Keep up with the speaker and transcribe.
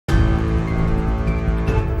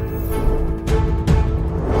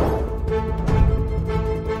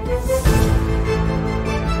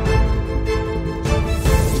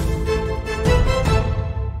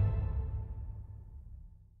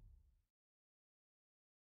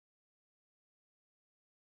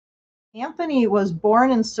Anthony was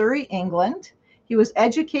born in Surrey, England. He was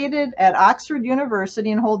educated at Oxford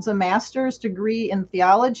University and holds a master's degree in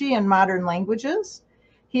theology and modern languages.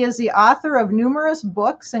 He is the author of numerous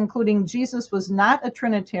books, including Jesus Was Not a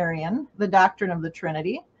Trinitarian, The Doctrine of the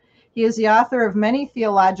Trinity. He is the author of many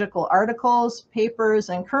theological articles, papers,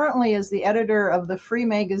 and currently is the editor of the free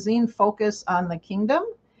magazine Focus on the Kingdom.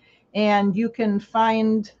 And you can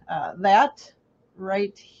find that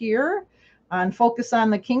right here on Focus on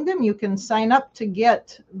the Kingdom. You can sign up to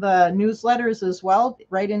get the newsletters as well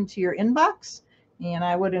right into your inbox. And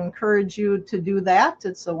I would encourage you to do that.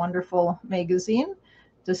 It's a wonderful magazine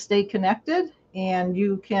to stay connected. And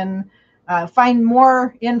you can find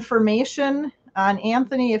more information on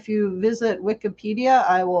Anthony if you visit Wikipedia.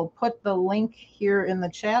 I will put the link here in the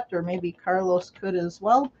chat, or maybe Carlos could as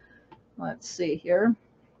well. Let's see here.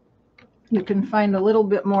 You can find a little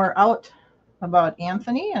bit more out about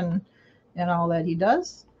Anthony and all that he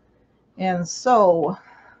does. And so,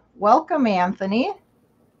 welcome, Anthony.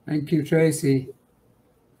 Thank you, Tracy.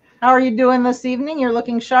 How are you doing this evening? You're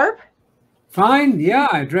looking sharp? Fine, yeah.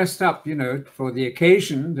 I dressed up, for the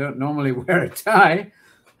occasion. Don't normally wear a tie.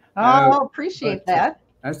 Oh, appreciate that.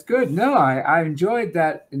 That's good. No, I enjoyed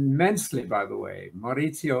that immensely, by the way.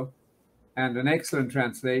 Maurizio, and an excellent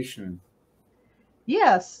translation.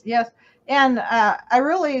 Yes, yes. And I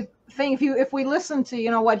really think if we listen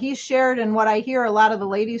to, what he shared and what I hear a lot of the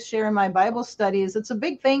ladies share in my Bible studies, it's a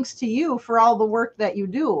big thanks to you for all the work that you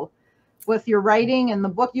do with your writing and the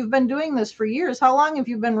book. You've been doing this for years. How long have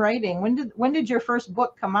you been writing? When did your first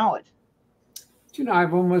book come out?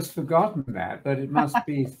 I've almost forgotten that, but it must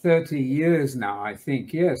be 30 years now, I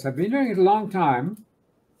think. Yes, I've been doing it a long time.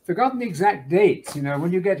 Forgotten the exact dates.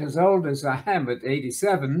 When you get as old as I am at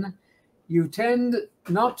 87, you tend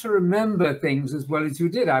not to remember things as well as you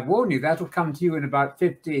did. I warn you, that'll come to you in about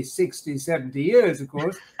 50, 60, 70 years, of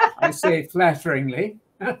course. I say flatteringly.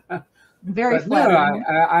 Very flattering.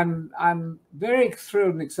 No, I'm very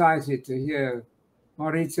thrilled and excited to hear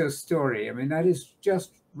Maurizio's story. I mean, that is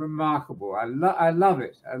just remarkable. I love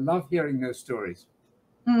it. I love hearing those stories.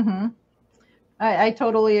 Mm-hmm. I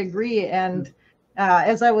totally agree. And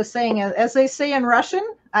as I was saying, as they say in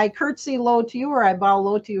Russian, I curtsy low to you, or I bow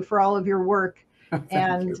low to you for all of your work.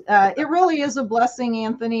 And it really is a blessing,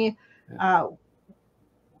 Anthony. A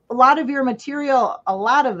lot of your material, a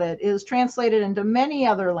lot of it is translated into many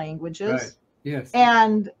other languages. Right. Yes.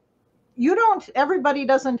 And everybody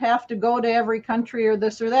doesn't have to go to every country or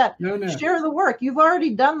this or that. No. Share the work. You've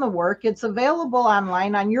already done the work. It's available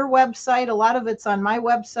online on your website. A lot of it's on my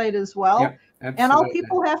website as well. Yep, absolutely. And all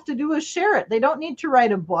people have to do is share it. They don't need to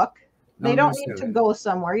write a book. They don't need to go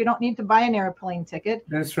somewhere. You don't need to buy an airplane ticket.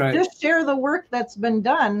 That's right. Just share the work that's been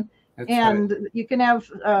done. That's right. You can have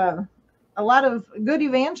a lot of good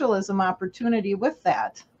evangelism opportunity with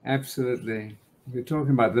that. Absolutely. We're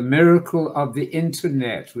talking about the miracle of the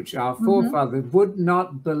internet, which our forefathers would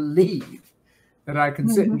not believe that I can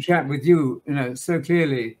sit and chat with you, so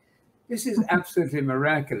clearly. This is absolutely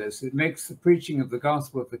miraculous. It makes the preaching of the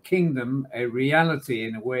gospel of the kingdom a reality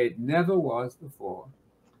in a way it never was before.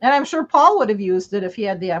 And I'm sure Paul would have used it if he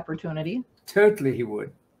had the opportunity. Totally he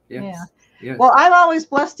would. Yes. Yeah. Yes. Well, I'm always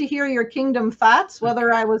blessed to hear your kingdom thoughts,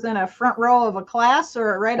 whether I was in a front row of a class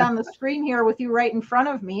or right on the screen here with you right in front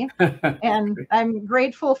of me. And I'm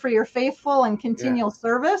grateful for your faithful and continual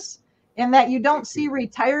service, and that you don't see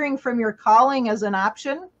retiring from your calling as an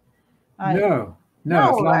option. No.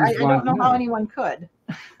 I don't know how anyone could.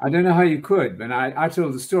 I don't know how you could, but I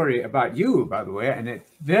told the story about you, by the way, and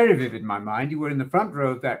it's very vivid in my mind. You were in the front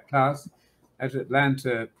row of that class at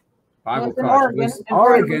Atlanta Bible College,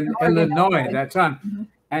 Oregon, Illinois at that time.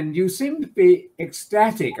 And you seemed to be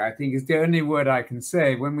ecstatic, I think is the only word I can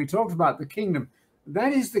say, when we talked about the kingdom.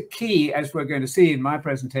 That is the key, as we're going to see in my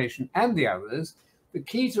presentation and the others, the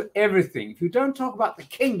key to everything. If you don't talk about the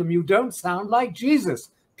kingdom, you don't sound like Jesus,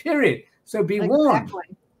 period. So be warned.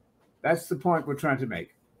 That's the point we're trying to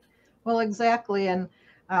make. Well, exactly. And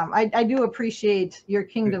I do appreciate your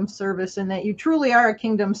kingdom service, and that you truly are a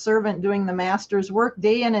kingdom servant doing the master's work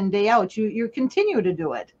day in and day out. You continue to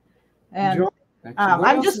do it. And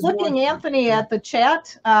I'm just looking, Anthony, at the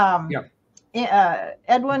chat.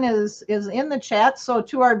 Edwin is in the chat. So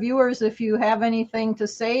to our viewers, if you have anything to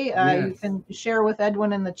say, you can share with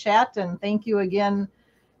Edwin in the chat. And thank you again,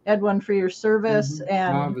 Edwin, for your service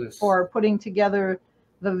and marvelous. For putting together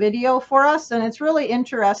the video for us. And it's really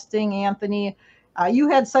interesting, Anthony. You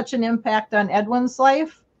had such an impact on Edwin's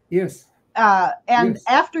life. Yes. And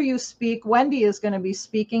after you speak, Wendy is going to be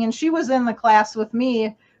speaking, and she was in the class with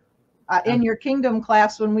me in your kingdom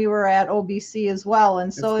class when we were at OBC as well.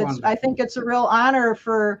 And so I think it's a real honor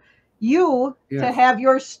for you to have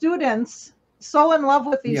your students so in love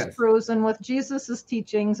with these truths and with Jesus's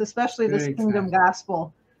teachings, especially this kingdom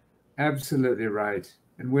gospel. Absolutely right.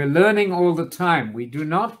 And we're learning all the time. We do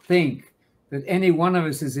not think that any one of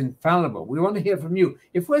us is infallible. We want to hear from you.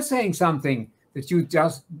 If we're saying something that you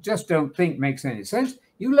just don't think makes any sense,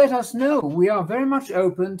 you let us know. We are very much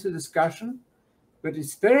open to discussion, but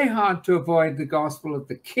it's very hard to avoid the gospel of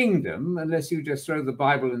the kingdom unless you just throw the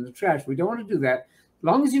Bible in the trash. We don't want to do that. As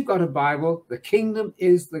long as you've got a Bible, the kingdom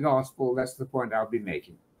is the gospel. That's the point I'll be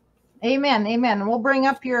making. Amen. Amen. We'll bring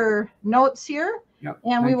up your notes here,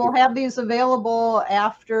 and we will have these available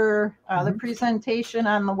after the presentation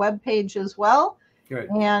on the webpage as well. Good.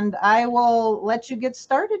 And I will let you get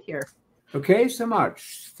started here. Okay, so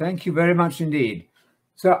much. Thank you very much indeed.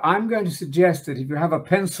 So I'm going to suggest that if you have a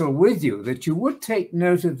pencil with you, that you would take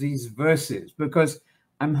note of these verses, because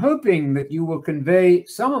I'm hoping that you will convey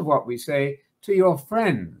some of what we say to your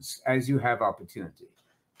friends as you have opportunity.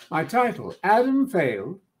 My title, Adam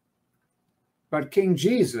failed, but King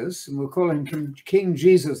Jesus, and we'll call him King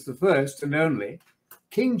Jesus the first and only,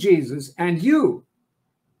 King Jesus and you,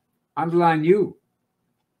 underline you,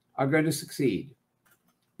 are going to succeed.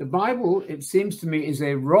 The Bible, it seems to me, is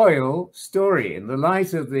a royal story in the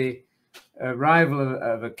light of the arrival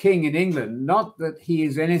of a king in England. Not that he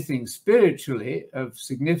is anything spiritually of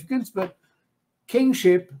significance, but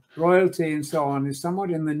kingship, royalty, and so on is somewhat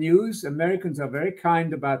in the news. Americans are very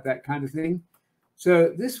kind about that kind of thing.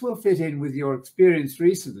 So this will fit in with your experience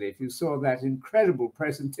recently, if you saw that incredible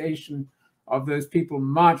presentation of those people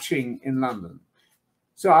marching in London.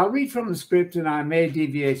 So I'll read from the script, and I may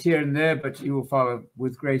deviate here and there, but you will follow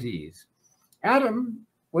with great ease. Adam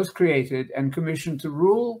was created and commissioned to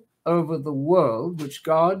rule over the world which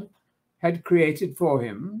God had created for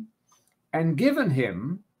him and given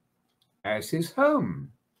him as his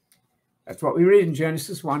home. That's what we read in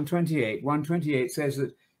Genesis 1:28. 1:28 says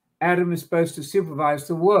that Adam is supposed to supervise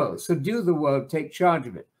the world, subdue the world, take charge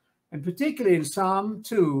of it. And particularly in Psalm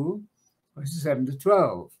 2, verses 7 to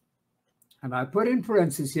 12. And I put in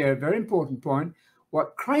parentheses here a very important point.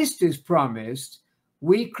 What Christ is promised,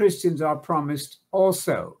 we Christians are promised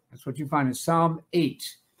also. That's what you find in Psalm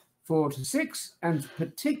 8, 4 to 6, and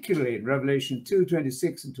particularly in Revelation 2,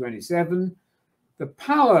 26 and 27. The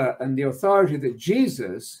power and the authority that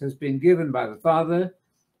Jesus has been given by the Father,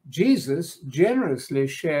 Jesus generously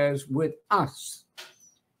shares with us.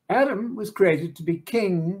 Adam was created to be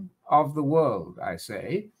king of the world, I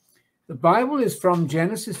say. The Bible is from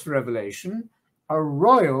Genesis to Revelation, a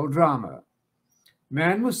royal drama.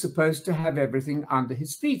 Man was supposed to have everything under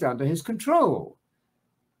his feet, under his control.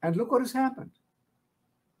 And look what has happened.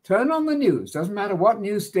 Turn on the news, doesn't matter what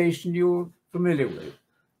news station you're familiar with.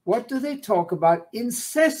 What do they talk about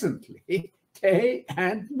incessantly, day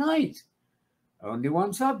and night? Only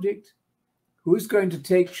one subject. Who's going to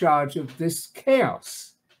take charge of this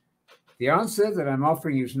chaos? The answer that I'm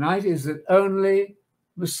offering you tonight is that only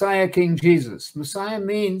Messiah King Jesus. Messiah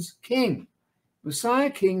means king. Messiah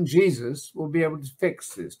King Jesus will be able to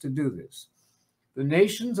fix this, to do this. The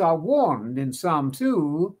nations are warned in Psalm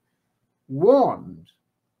 2, warned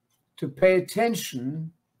to pay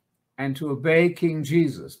attention and to obey King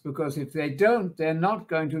Jesus, because if they don't, they're not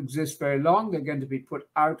going to exist very long. They're going to be put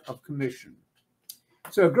out of commission.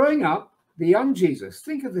 So growing up, the young Jesus,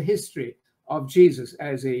 think of the history of Jesus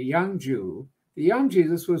as a young Jew. The young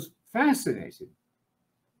Jesus was fascinated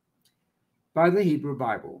by the Hebrew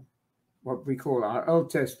Bible, what we call our Old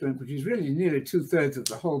Testament, which is really nearly 2/3 of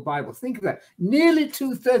the whole Bible. Think of that, nearly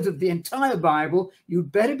 2/3 of the entire Bible.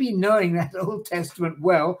 You'd better be knowing that Old Testament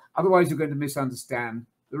well, otherwise you're going to misunderstand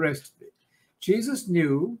the rest of it. Jesus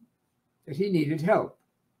knew that he needed help.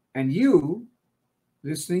 And you,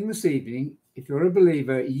 listening this evening, if you're a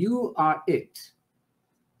believer, you are it.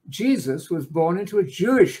 Jesus was born into a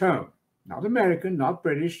Jewish home, not American, not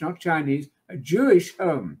British, not Chinese, a Jewish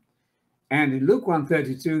home. And in Luke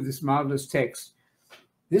 1:32, this marvelous text,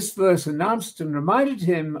 this verse announced and reminded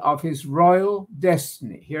him of his royal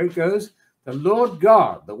destiny. Here it goes. The Lord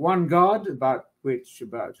God, the one God about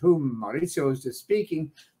whom Mauricio was just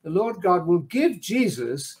speaking, the Lord God will give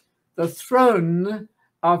Jesus the throne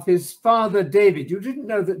of his father David. You didn't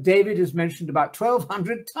know that David is mentioned about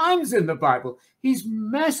 1,200 times in the Bible. He's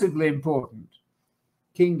massively important,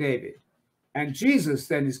 King David. And Jesus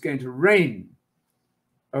then is going to reign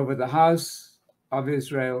over the house of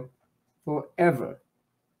Israel forever.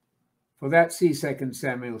 For that, see 2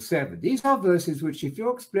 Samuel 7. These are verses which, if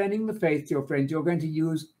you're explaining the faith to your friends, you're going to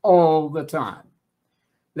use all the time.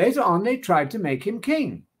 Later on, they tried to make him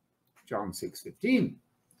king, John 6:15.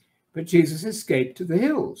 But Jesus escaped to the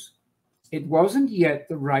hills. It wasn't yet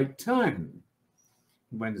the right time.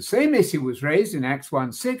 When the same issue was raised in Acts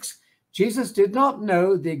 1:6, Jesus did not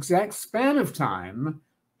know the exact span of time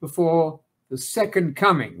before the second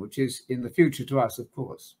coming, which is in the future to us, of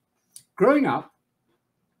course. Growing up,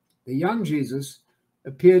 the young Jesus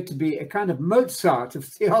appeared to be a kind of Mozart of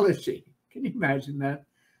theology. Can you imagine that?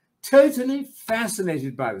 Totally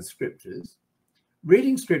fascinated by the scriptures.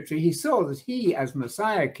 Reading scripture, he saw that he, as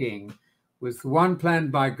Messiah King, was the one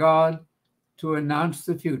planned by God to announce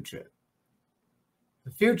the future.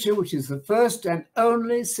 The future, which is the first and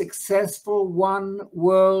only successful one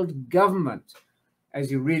world government. As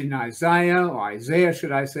you read in Isaiah, or Isaiah,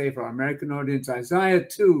 should I say, for our American audience, Isaiah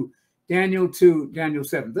 2, Daniel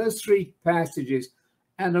 7, those three passages,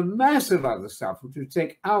 and a mass of other stuff, which would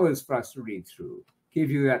take hours for us to read through, give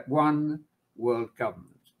you that one world government.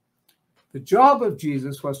 The job of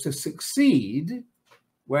Jesus was to succeed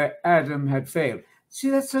where Adam had failed. See,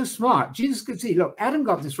 that's so smart. Jesus could see, look, Adam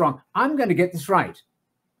got this wrong. I'm going to get this right.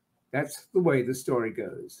 That's the way the story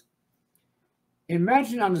goes.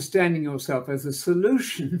 Imagine understanding yourself as a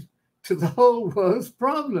solution to the whole world's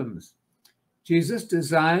problems. Jesus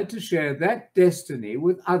desired to share that destiny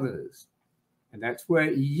with others. And that's where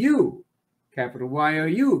you, capital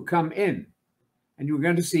Y-O-U, come in. And you're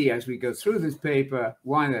going to see as we go through this paper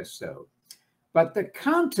why that's so. But the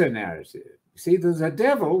counter-narrative, you see, there's a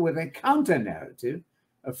devil with a counter-narrative,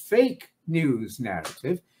 a fake news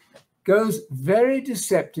narrative, goes very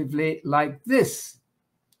deceptively like this.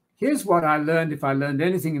 Here's what I learned, if I learned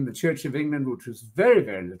anything in the Church of England, which was very,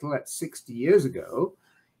 very little, that's 60 years ago.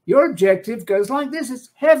 Your objective goes like this: it's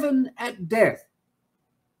heaven at death.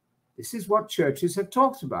 This is what churches have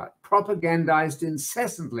talked about, propagandized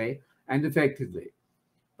incessantly and effectively.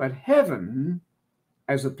 But heaven,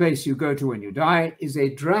 as a place you go to when you die, is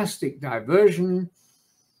a drastic diversion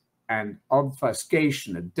and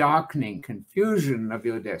obfuscation, a darkening confusion of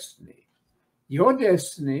your destiny. Your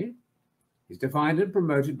destiny is defined and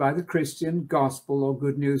promoted by the Christian gospel, or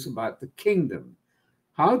good news about the kingdom.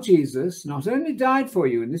 How Jesus not only died for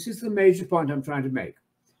you, and this is the major point I'm trying to make,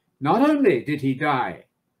 not only did he die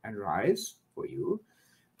and rise for you,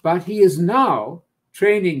 but he is now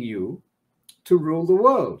training you to rule the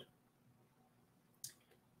world.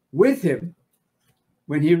 With him,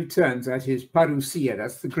 when he returns at his parousia,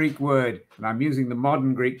 that's the Greek word, and I'm using the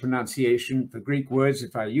modern Greek pronunciation for Greek words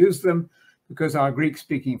if I use them, because our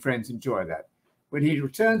Greek-speaking friends enjoy that. When he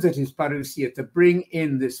returns at his parousia to bring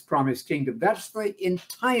in this promised kingdom, that's the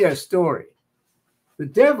entire story. The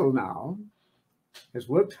devil now has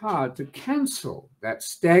worked hard to cancel that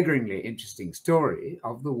staggeringly interesting story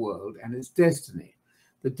of the world and its destiny.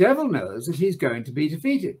 The devil knows that he's going to be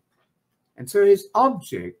defeated. And so his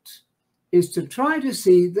object is to try to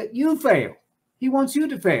see that you fail. He wants you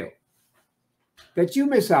to fail, that you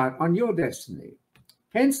miss out on your destiny.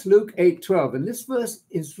 Hence Luke 8:12. And this verse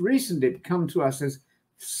is recently come to us as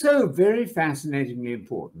so very fascinatingly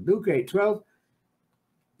important. Luke 8:12,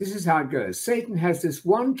 this is how it goes. Satan has this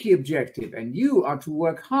one key objective, and you are to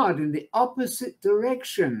work hard in the opposite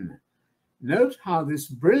direction. Note how this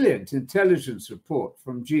brilliant intelligence report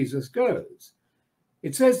from Jesus goes.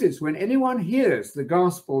 It says this: when anyone hears the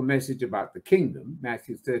gospel message about the kingdom,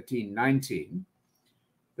 Matthew 13:19,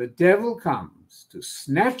 the devil comes to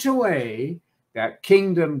snatch away that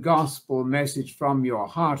kingdom gospel message from your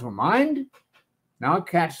heart or mind. Now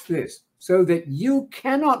catch this: so that you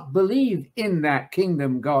cannot believe in that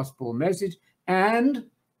kingdom gospel message and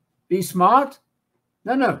be smart.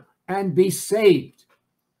 No, and be saved.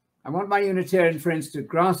 I want my Unitarian friends to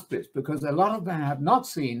grasp this, because a lot of them have not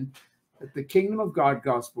seen that the kingdom of God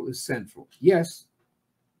gospel is central. Yes,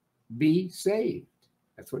 be saved.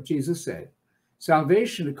 That's what Jesus said.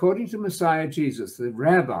 Salvation, according to Messiah Jesus, the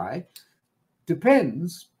rabbi,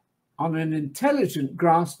 depends on an intelligent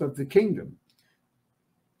grasp of the kingdom.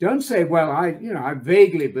 Don't say, well, I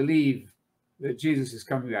vaguely believe that Jesus is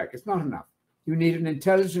coming back. It's not enough. You need an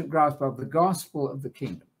intelligent grasp of the gospel of the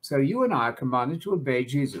kingdom. So you and I are commanded to obey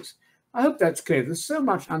Jesus. I hope that's clear. There's so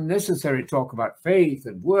much unnecessary talk about faith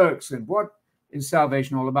and works and what is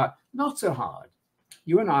salvation all about. Not so hard.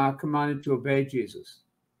 You and I are commanded to obey Jesus.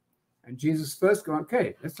 And Jesus' first command,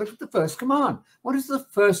 okay, let's look at the first command. What is the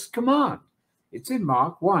first command? It's in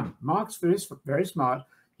Mark 1. Mark's very smart.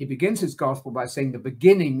 He begins his gospel by saying the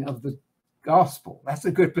beginning of the gospel. That's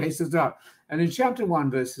a good place to start. And in chapter 1,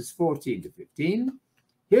 verses 14 to 15,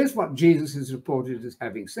 here's what Jesus is reported as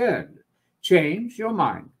having said: change your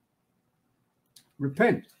mind.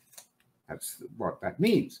 Repent. That's what that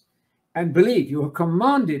means. And believe. You are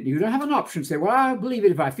commanded. You don't have an option to say, well, I'll believe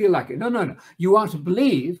it if I feel like it. No. You are to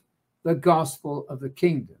believe the gospel of the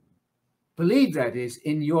kingdom. Believe, that is,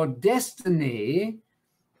 in your destiny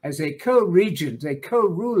as a co-regent, a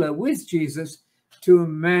co-ruler with Jesus to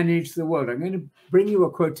manage the world. I'm going to bring you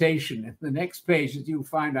a quotation in the next page that you'll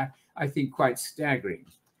find, I think, quite staggering.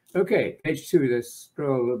 Okay, page 2, let's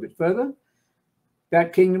scroll a little bit further.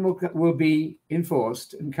 That kingdom will be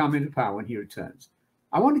enforced and come into power when he returns.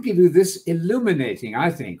 I want to give you this illuminating,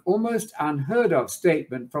 I think, almost unheard of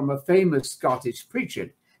statement from a famous Scottish preacher.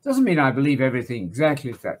 It doesn't mean I believe everything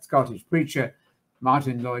exactly as that Scottish preacher,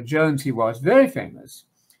 Martin Lloyd-Jones, he was very famous.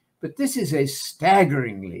 But this is a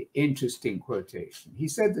staggeringly interesting quotation. He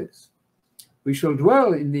said this: "We shall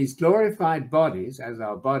dwell in these glorified bodies, as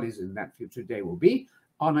our bodies in that future day will be,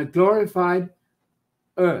 on a glorified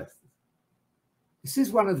earth." This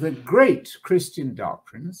is one of the great Christian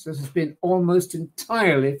doctrines that has been almost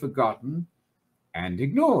entirely forgotten and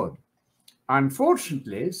ignored.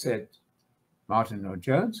 Unfortunately, said Martin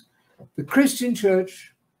Lloyd-Jones, the Christian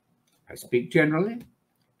church, I speak generally,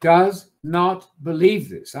 does not believe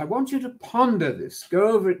this. I want you to ponder this, go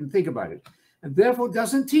over it and think about it, and therefore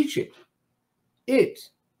doesn't teach it. It,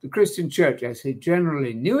 the Christian church, as it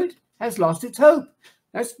generally knew it, has lost its hope.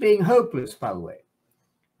 That's being hopeless, by the way.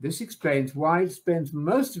 This explains why it spends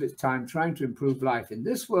most of its time trying to improve life in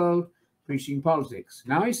this world, preaching politics.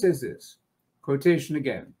 Now he says this, quotation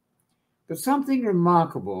again, "But something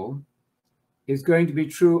remarkable is going to be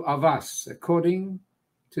true of us, according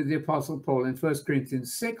to the Apostle Paul in 1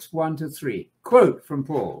 Corinthians 6, 1-3. Quote from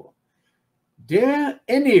Paul, "Dare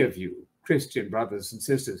any of you, Christian brothers and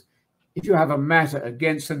sisters, if you have a matter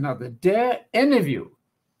against another, dare any of you,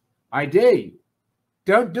 I dare you,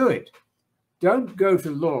 don't do it. Don't go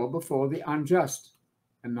to law before the unjust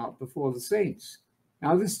and not before the saints."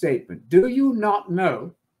 Now this statement, do you not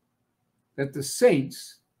know that the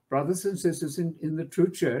saints, brothers and sisters in the true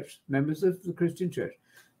church, members of the Christian church,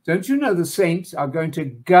 don't you know the saints are going to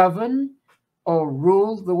govern or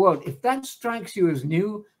rule the world? If that strikes you as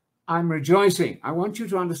new, I'm rejoicing. I want you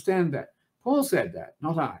to understand that. Paul said that,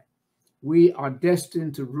 not I. We are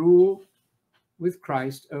destined to rule with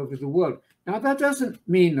Christ over the world. Now, that doesn't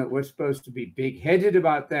mean that we're supposed to be big-headed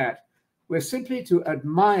about that. We're simply to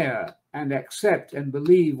admire and accept and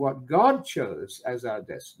believe what God chose as our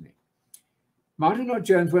destiny. Martin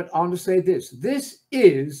Lloyd-Jones went on to say this: this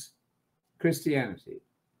is Christianity.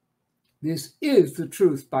 This is the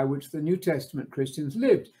truth by which the New Testament Christians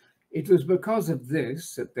lived. It was because of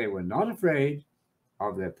this that they were not afraid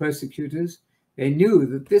of their persecutors. They knew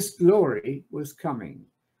that this glory was coming.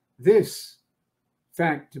 This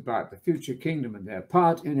fact about the future kingdom and their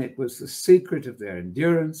part in it was the secret of their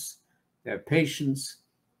endurance, their patience,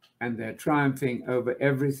 and their triumphing over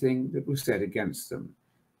everything that was said against them.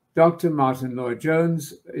 Dr. Martin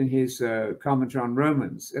Lloyd-Jones, in his commentary on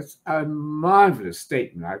Romans, that's a marvelous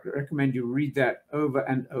statement. I recommend you read that over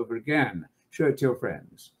and over again. Show it to your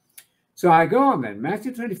friends. So I go on then,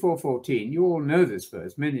 Matthew 24:14. You all know this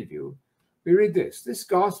verse, many of you. We read this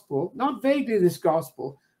gospel, not vaguely this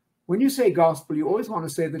gospel. When you say gospel, you always want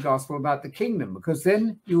to say the gospel about the kingdom, because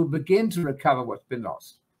then you will begin to recover what's been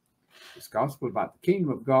lost. This gospel about the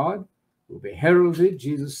kingdom of God will be heralded,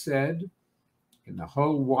 Jesus said, in the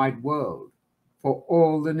whole wide world for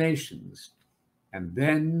all the nations. And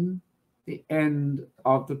then the end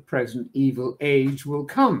of the present evil age will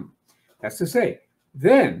come. That's to say,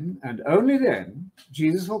 then and only then,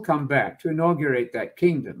 Jesus will come back to inaugurate that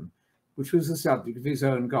kingdom, which was the subject of his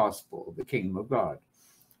own gospel, the kingdom of God.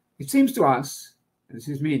 It seems to us, and this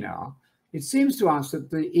is me now, it seems to us that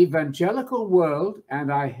the evangelical world,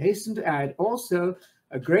 and I hasten to add also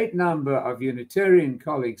a great number of Unitarian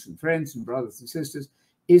colleagues and friends and brothers and sisters,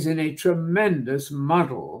 is in a tremendous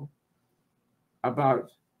muddle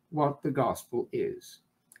about what the gospel is.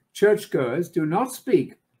 Churchgoers do not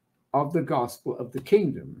speak of the gospel of the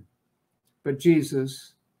kingdom, but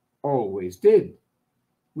Jesus always did,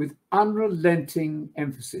 with unrelenting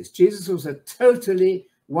emphasis. Jesus was a totally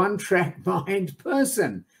one-track mind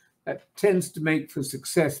person. That tends to make for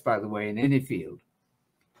success, by the way, in any field.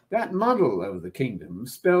 That muddle over the kingdom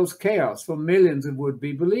spells chaos for millions of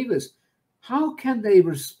would-be believers. How can they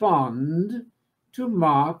respond to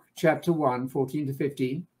Mark chapter 1,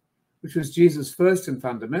 14-15, which was Jesus' first and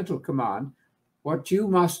fundamental command, what you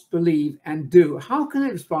must believe and do? How can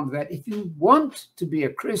they respond to that? If you want to be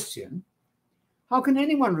a Christian, how can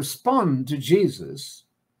anyone respond to Jesus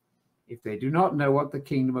if they do not know what the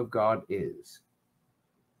kingdom of God is?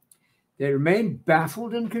 They remain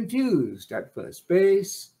baffled and confused at first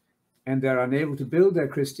base, and they're unable to build their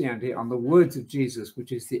Christianity on the words of Jesus,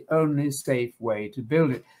 which is the only safe way to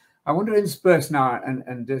build it. I want to intersperse now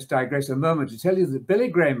and just digress a moment to tell you that Billy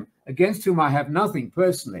Graham, against whom I have nothing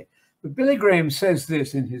personally, but Billy Graham says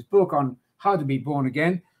this in his book on how to be born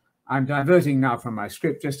again. I'm diverting now from my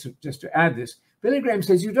script just to add this. Billy Graham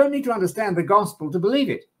says you don't need to understand the gospel to believe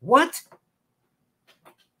it. What?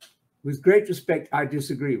 With great respect, I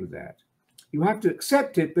disagree with that. You have to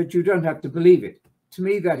accept it, but you don't have to believe it. To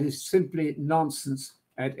me, that is simply nonsense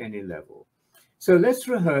at any level. So let's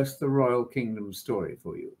rehearse the royal kingdom story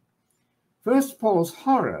for you. First, Paul's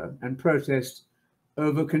horror and protest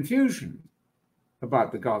over confusion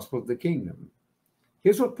about the gospel of the kingdom.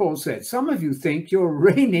 Here's what Paul said. Some of you think you're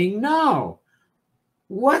reigning now.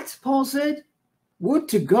 What? Paul said. Would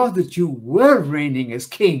to God that you were reigning as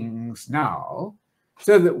kings now,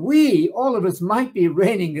 so that we, all of us, might be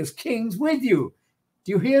reigning as kings with you.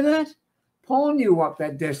 Do you hear that? Paul knew what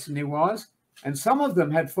that destiny was, and some of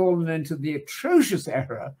them had fallen into the atrocious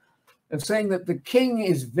error of saying that the kingdom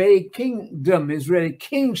is really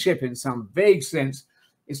kingship in some vague sense.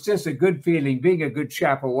 It's just a good feeling, being a good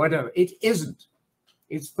chap or whatever. It isn't.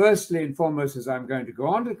 It's firstly and foremost, as I'm going to go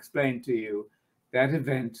on to explain to you, that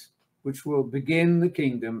event which will begin the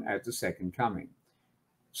kingdom at the second coming.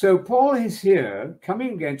 So Paul is here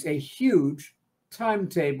coming against a huge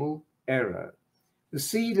timetable error, the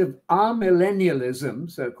seed of amillennialism,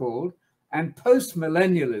 so-called, and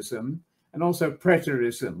post-millennialism, and also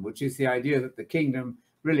preterism, which is the idea that the kingdom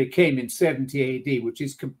really came in 70 AD, which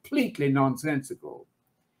is completely nonsensical.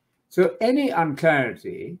 So any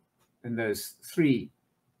unclarity in those three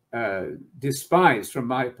despised from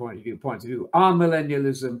my point of view,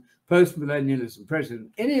 amillennialism, post-millennialism, preterism,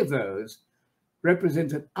 any of those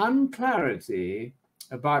represent an unclarity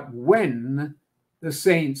about when the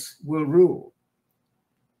saints will rule,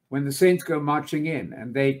 when the saints go marching in,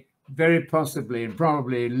 and they very possibly and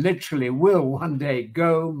probably literally will one day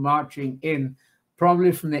go marching in,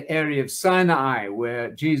 probably from the area of Sinai,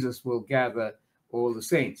 where Jesus will gather all the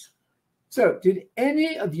saints. So did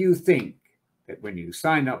any of you think that when you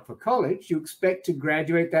sign up for college, you expect to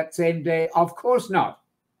graduate that same day? Of course not.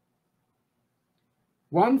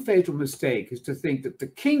 One fatal mistake is to think that the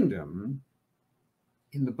kingdom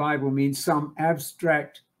in the Bible means some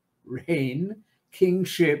abstract reign,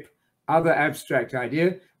 kingship, other abstract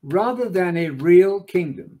idea, rather than a real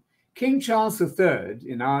kingdom. King Charles III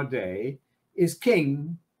in our day is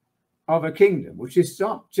king of a kingdom, which is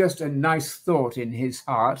not just a nice thought in his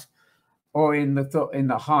heart or in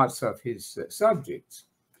the hearts of his subjects.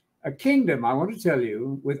 A kingdom, I want to tell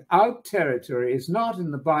you, without territory is not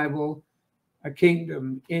in the Bible a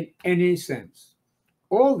kingdom in any sense.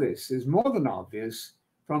 All this is more than obvious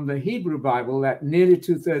from the Hebrew Bible, that nearly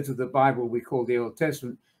 2/3 of the Bible we call the Old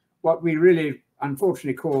Testament. What we really,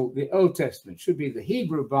 unfortunately, call the Old Testament should be the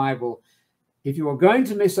Hebrew Bible. If you are going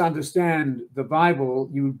to misunderstand the Bible,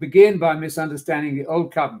 you begin by misunderstanding the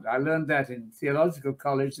Old Covenant. I learned that in theological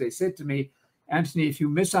college. They said to me, Anthony, if you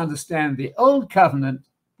misunderstand the Old Covenant,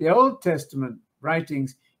 the Old Testament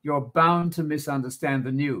writings, you're bound to misunderstand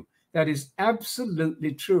the New. That is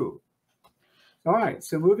absolutely true. All right,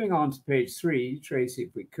 so moving on to page 3, Tracy,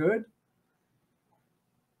 if we could.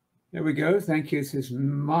 There we go. Thank you. This is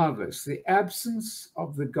marvelous. The absence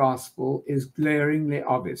of the gospel is glaringly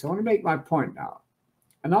obvious. I want to make my point now.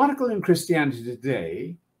 An article in Christianity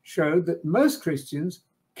Today showed that most Christians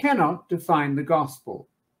cannot define the gospel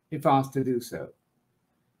if asked to do so,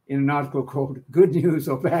 in an article called Good News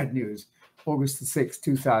or Bad News, August the 6th,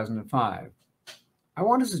 2005. I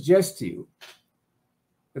want to suggest to you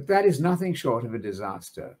that that is nothing short of a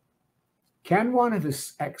disaster. Can one have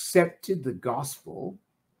accepted the gospel?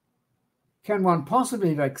 Can one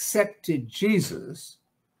possibly have accepted Jesus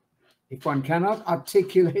if one cannot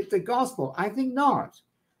articulate the gospel? I think not.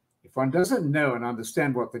 If one doesn't know and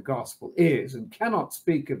understand what the gospel is and cannot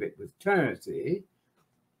speak of it with clarity,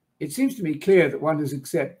 it seems to me clear that one does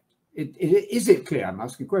accept it. Is it clear? I'm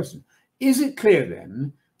asking a question. Is it clear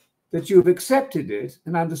then that you've accepted it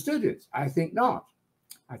and understood it? I think not.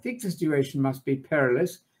 I think the situation must be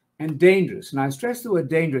perilous and dangerous. And I stress the word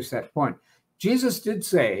dangerous at that point. Jesus did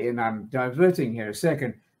say, and I'm diverting here a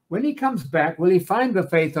second, when he comes back, will he find the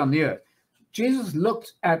faith on the earth? Jesus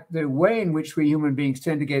looked at the way in which we human beings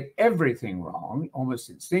tend to get everything wrong, almost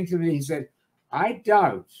instinctively. He said, I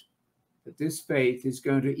doubt that this faith is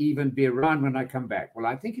going to even be around when I come back. Well,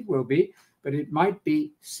 I think it will be, but it might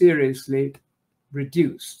be seriously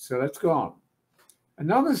reduced. So let's go on.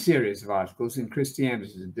 Another series of articles in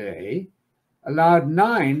Christianity Today allowed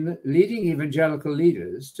 9 leading evangelical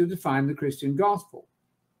leaders to define the Christian gospel.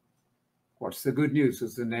 What's the Good News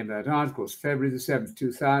was the name of that article. It's February the 7th,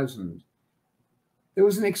 2000. There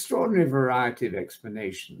was an extraordinary variety of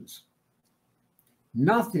explanations.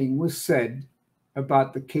 Nothing was said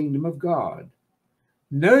about the kingdom of God.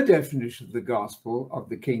 No definition of the gospel of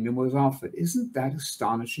the kingdom was offered. Isn't that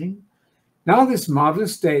astonishing? Now this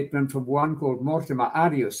marvelous statement from one called Mortimer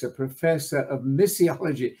Arius, a professor of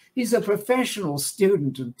missiology. He's a professional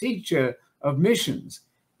student and teacher of missions,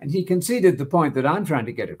 and he conceded the point that I'm trying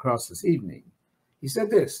to get across this evening. He said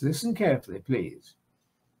this, listen carefully, please.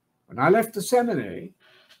 When I left the seminary,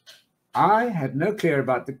 I had no clear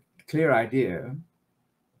idea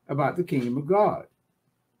about the kingdom of God.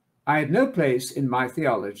 I had no place in my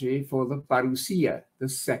theology for the parousia, the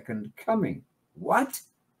second coming. What?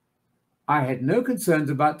 I had no concerns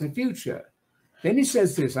about the future. Then he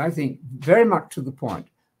says this, I think, very much to the point.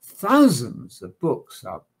 Thousands of books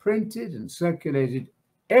are printed and circulated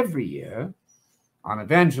every year on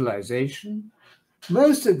evangelization.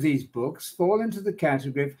 Most of these books fall into the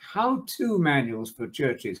category of how-to manuals for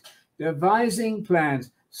churches, devising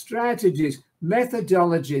plans, strategies,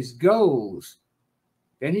 methodologies, goals.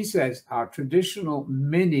 Then he says our traditional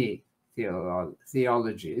mini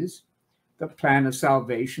theologies, the plan of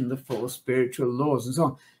salvation, the four spiritual laws, and so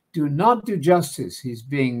on, do not do justice. He's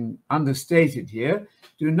being understated here.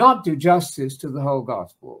 Do not do justice to the whole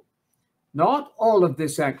gospel. Not all of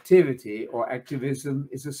this activity or activism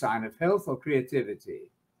is a sign of health or creativity.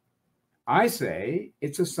 I say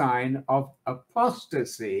it's a sign of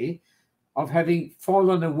apostasy, of having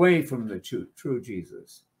fallen away from the true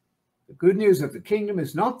Jesus. The good news of the kingdom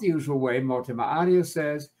is not the usual way, Mortimer Arius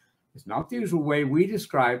says, it's not the usual way we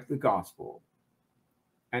describe the gospel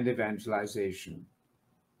and evangelization.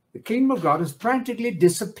 The kingdom of God has practically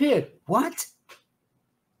disappeared. What?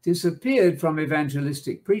 Disappeared from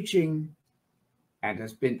evangelistic preaching and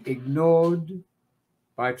has been ignored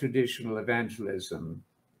by traditional evangelism.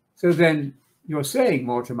 So then you're saying,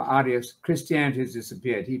 Mortimer Arius, Christianity has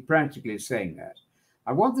disappeared. He practically is saying that.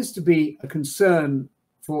 I want this to be a concern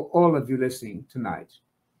for all of you listening tonight.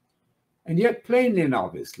 And yet, plainly and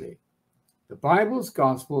obviously, the Bible's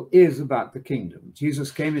gospel is about the kingdom.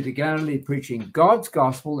 Jesus came into Galilee preaching God's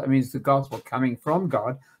gospel. That means the gospel coming from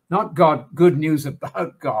God, not God, good news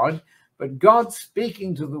about God, but God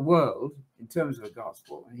speaking to the world in terms of the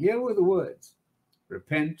gospel. And here were the words,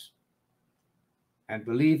 repent and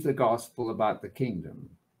believe the gospel about the kingdom.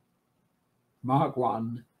 Mark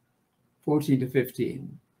 1, 14 to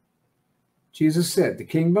 15. Jesus said, the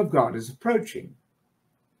kingdom of God is approaching.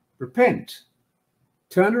 Repent,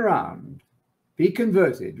 turn around, be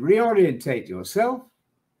converted, reorientate yourself,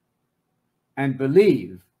 and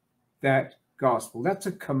believe that gospel. That's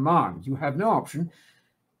a command. You have no option.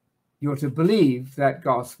 You're to believe that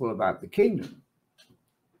gospel about the kingdom.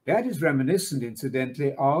 That is reminiscent,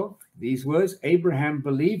 incidentally, of these words, Abraham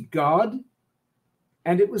believed God,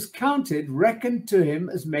 and it was reckoned to him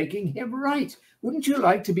as making him right. Wouldn't you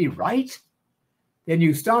like to be right? Then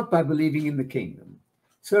you start by believing in the kingdom.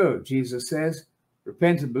 So Jesus says,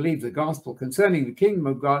 repent and believe the gospel concerning the kingdom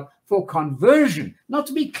of God for conversion, not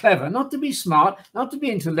to be clever, not to be smart, not to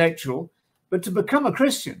be intellectual, but to become a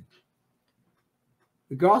Christian.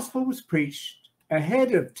 The gospel was preached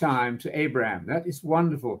ahead of time to Abraham. That is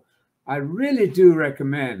wonderful. I really do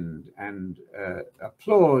recommend and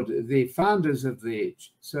applaud the founders of the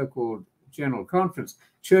so-called General Conference,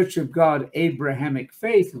 Church of God Abrahamic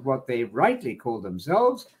Faith, what they rightly call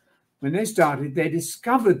themselves. When they started, they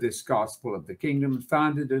discovered this gospel of the kingdom and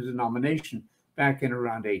founded a denomination back in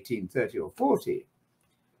around 1830 or 40.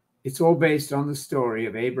 It's all based on the story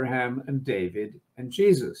of Abraham and David and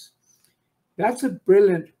Jesus. That's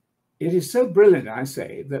it is so brilliant, I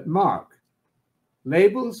say, that Mark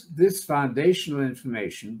labels this foundational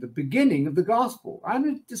information the beginning of the gospel. I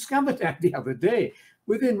discovered that the other day,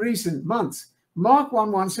 within recent months. Mark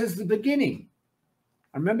 1:1 says the beginning.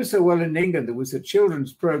 I remember so well in England, there was a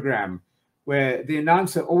children's program where the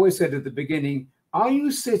announcer always said at the beginning, are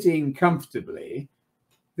you sitting comfortably?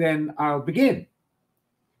 Then I'll begin.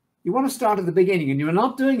 You want to start at the beginning, and you're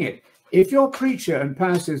not doing it. If your preacher and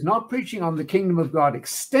pastor is not preaching on the kingdom of God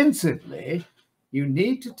extensively, you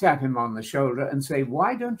need to tap him on the shoulder and say,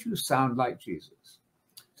 why don't you sound like Jesus?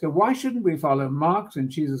 So why shouldn't we follow Mark's and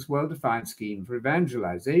Jesus' well-defined scheme for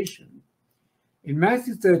evangelization? In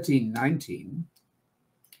Matthew 13:19,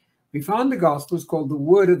 we find the gospel is called the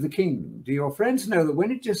word of the kingdom. Do your friends know that when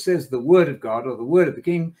it just says the word of God or the word of the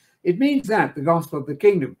king, it means that, the gospel of the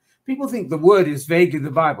kingdom. People think the word is vaguely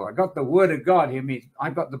the Bible. I got the word of God here means I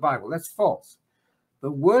got the Bible. That's false.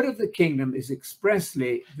 The word of the kingdom is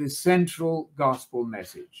expressly the central gospel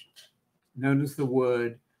message, known as the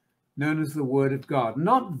word of God,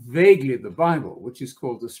 not vaguely the Bible, which is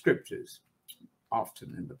called the scriptures,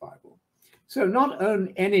 often in the Bible. So not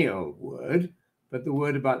any old word, but the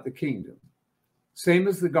word about the kingdom, same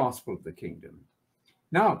as the gospel of the kingdom.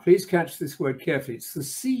 Now, please catch this word carefully. It's the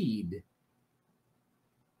seed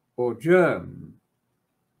or germ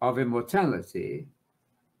of immortality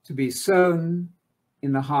to be sown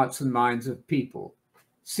in the hearts and minds of people.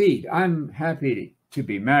 Seed. I'm happy to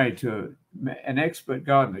be married to an expert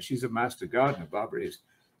gardener. She's a master gardener, Barbara is.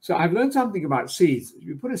 So I've learned something about seeds. If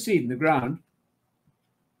you put a seed in the ground,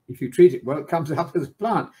 if you treat it well, it comes up as a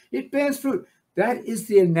plant. It bears fruit. That is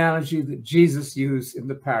the analogy that Jesus used in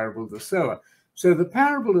the parable of the sower. So the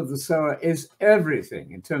parable of the sower is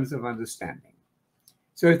everything in terms of understanding.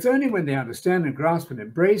 So it's only when they understand and grasp and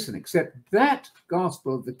embrace and accept that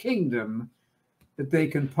gospel of the kingdom that they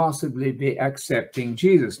can possibly be accepting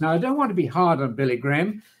Jesus. Now, I don't want to be hard on Billy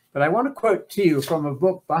Graham, but I want to quote to you from a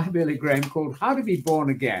book by Billy Graham called How to Be Born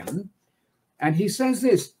Again. And he says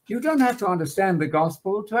this: you don't have to understand the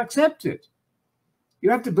gospel to accept it.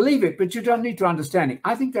 You have to believe it, but you don't need to understand it.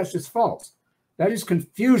 I think that's just false. That is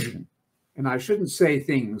confusion. And I shouldn't say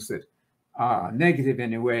things that are negative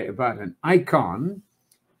in a way about an icon,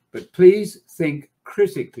 but please think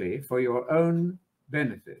critically for your own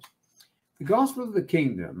benefit. The gospel of the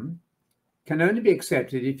kingdom can only be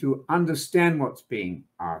accepted if you understand what's being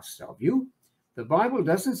asked of you. The Bible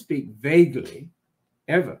doesn't speak vaguely,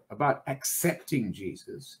 ever, about accepting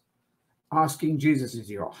Jesus, asking Jesus into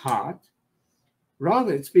your heart.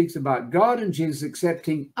 Rather, it speaks about God and Jesus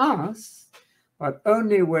accepting us, but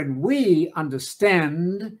only when we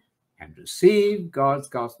understand and receive God's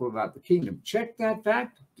gospel about the kingdom. Check that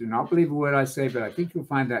fact. Do not believe a word I say, but I think you'll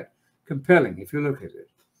find that compelling if you look at it.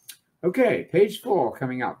 Okay, page 4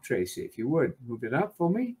 coming up, Tracy, if you would move it up for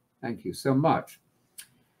me. Thank you so much.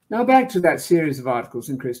 Now back to that series of articles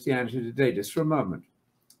in Christianity Today, just for a moment.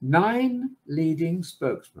 9 leading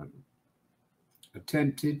spokesmen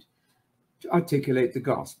attempted to articulate the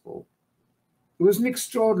gospel. There was an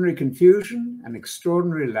extraordinary confusion, an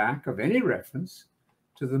extraordinary lack of any reference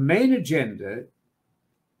to the main agenda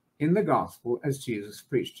in the gospel as Jesus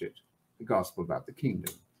preached it, the gospel about the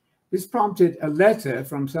kingdom. This prompted a letter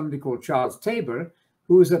from somebody called Charles Tabor,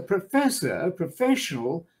 who was a professor, a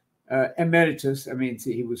professional emeritus,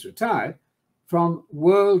 he was retired, from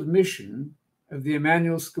World Mission of the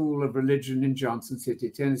Emmanuel School of Religion in Johnson City,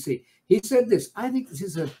 Tennessee. He said this. I think this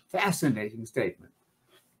is a fascinating statement.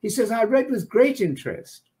 He says, I read with great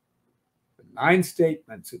interest the 9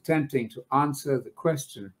 statements attempting to answer the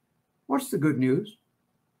question, what's the good news?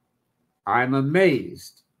 I'm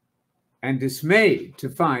amazed and dismayed to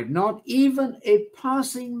find not even a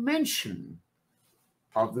passing mention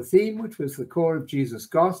of the theme which was the core of Jesus'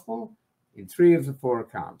 gospel in 3 of the 4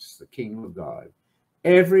 accounts, the kingdom of God.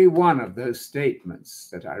 Every one of those statements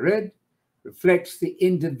that I read reflects the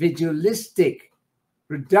individualistic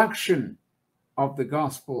reduction of the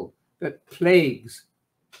gospel that plagues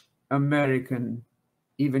American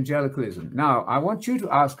evangelicalism. Now, I want you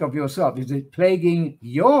to ask of yourself, is it plaguing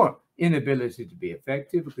your inability to be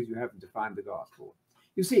effective because you haven't defined the gospel?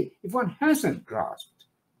 You see, if one hasn't grasped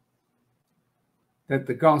that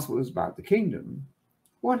the gospel is about the kingdom,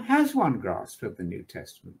 what has one grasped of the New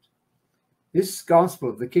Testament? This gospel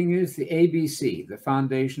of the kingdom is the ABC, the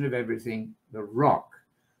foundation of everything, the rock.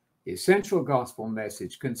 The essential gospel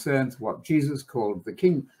message concerns what Jesus called the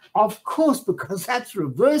kingdom. Of course, because that's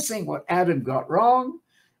reversing what Adam got wrong,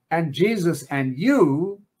 and Jesus and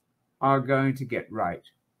you are going to get right.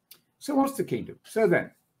 So what's the kingdom? So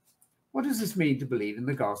then, what does this mean to believe in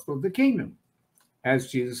the gospel of the kingdom,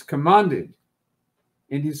 as Jesus commanded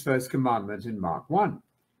in his first commandment in Mark 1?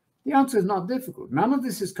 The answer is not difficult. None of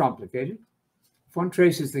this is complicated. If one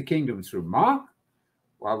traces the kingdom through Mark,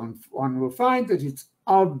 well, one will find that it's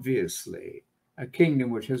obviously a kingdom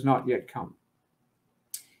which has not yet come.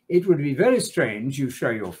 It would be very strange, you show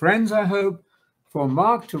your friends, I hope, for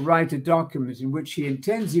Mark to write a document in which he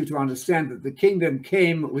intends you to understand that the kingdom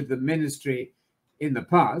came with the ministry in the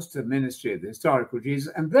past, the ministry of the historical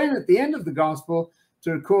Jesus, and then at the end of the gospel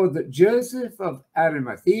to record that Joseph of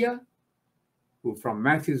Arimathea, who from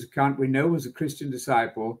Matthew's account we know was a Christian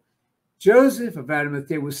disciple, Joseph of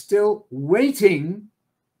Arimathea was still waiting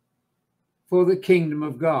for the kingdom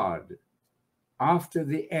of God after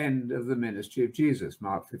the end of the ministry of Jesus,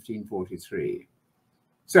 Mark 15:43.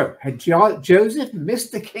 So had Joseph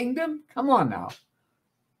missed the kingdom? Come on now.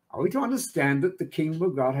 Are we to understand that the kingdom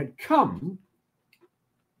of God had come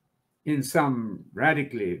in some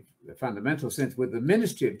radically fundamental sense with the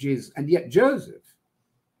ministry of Jesus, and yet Joseph,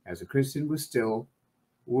 as a Christian, was still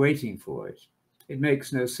waiting for it? It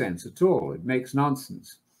makes no sense at all. It makes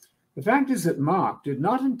nonsense. The fact is that Mark did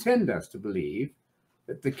not intend us to believe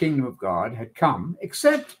that the kingdom of God had come,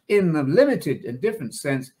 except in the limited and different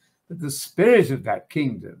sense that the spirit of that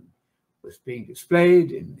kingdom was being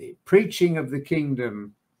displayed in the preaching of the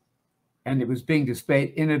kingdom, and it was being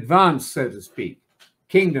displayed in advance, so to speak,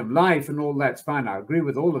 kingdom life and all that's fine. I agree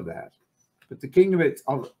with all of that. But the kingdom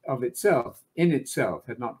of itself, in itself,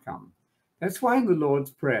 had not come. That's why in the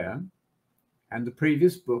Lord's Prayer and the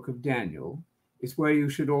previous book of Daniel is where you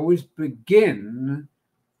should always begin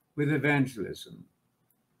with evangelism,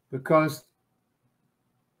 because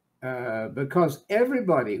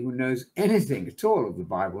everybody who knows anything at all of the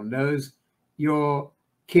Bible knows your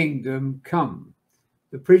kingdom come.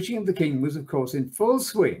 The preaching of the kingdom was, of course, in full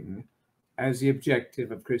swing as the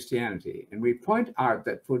objective of Christianity. And we point out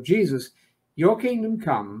that for Jesus, your kingdom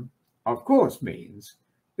come, of course, means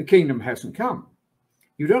the kingdom hasn't come.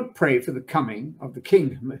 You don't pray for the coming of the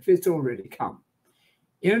kingdom if it's already come.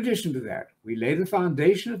 In addition to that, we lay the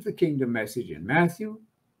foundation of the kingdom message in Matthew,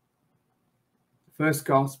 the first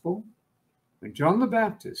gospel, when John the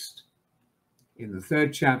Baptist, in the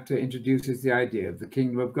 3rd chapter, introduces the idea of the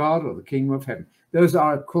kingdom of God or the kingdom of heaven. Those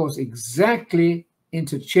are, of course, exactly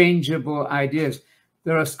interchangeable ideas.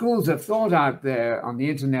 There are schools of thought out there on the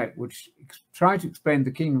internet which try to explain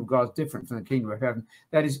the kingdom of God is different from the kingdom of heaven.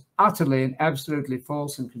 That is utterly and absolutely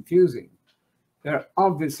false and confusing. They're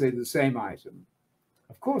obviously the same item.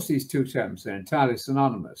 Of course, these two terms are entirely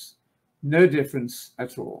synonymous. No difference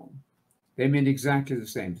at all. They mean exactly the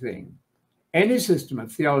same thing. Any system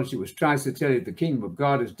of theology which tries to tell you the kingdom of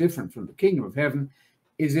God is different from the kingdom of heaven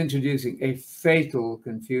is introducing a fatal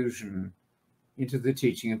confusion into the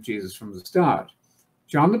teaching of Jesus from the start.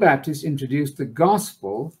 John the Baptist introduced the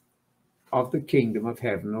gospel of the kingdom of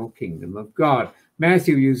heaven or kingdom of God.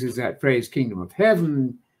 Matthew uses that phrase, kingdom of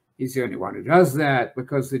heaven. He's the only one who does that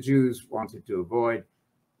because the Jews wanted to avoid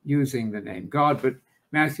using the name God, but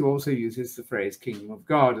Matthew also uses the phrase kingdom of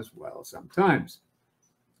God as well sometimes.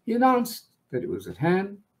 He announced that it was at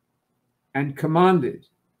hand and commanded.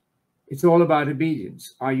 It's all about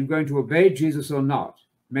obedience. Are you going to obey Jesus or not?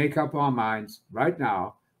 Make up our minds right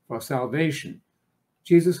now for salvation.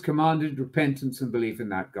 Jesus commanded repentance and belief in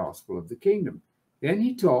that gospel of the kingdom. Then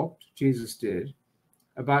he talked, Jesus did,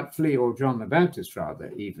 about flee, or John the Baptist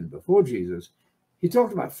rather, even before Jesus, he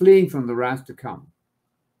talked about fleeing from the wrath to come.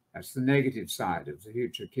 That's the negative side of the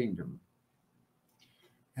future kingdom.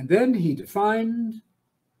 And then he defined,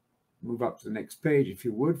 move up to the next page if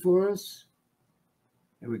you would for us.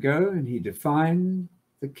 There we go. And he defined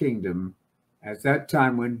the kingdom as that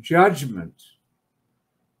time when judgment.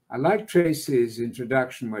 I like Tracy's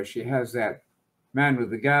introduction where she has that man with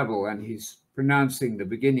the gavel and he's pronouncing the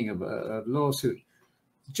beginning of a lawsuit.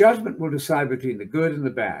 Judgment will decide between the good and the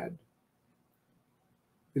bad.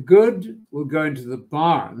 The good will go into the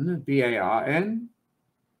barn, B-A-R-N,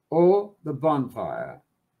 or the bonfire.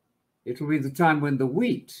 It will be the time when the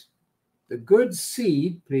wheat, the good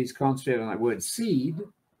seed, please concentrate on that word seed,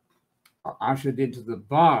 are ushered into the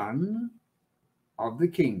barn of the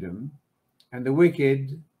kingdom, and the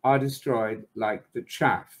wicked are destroyed like the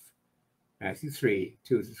chaff. Matthew 3,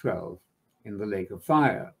 2-12, in the lake of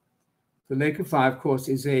fire. The lake of fire, of course,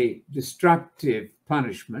 is a destructive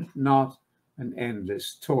punishment, not an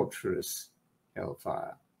endless, torturous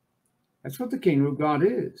hellfire. That's what the kingdom of God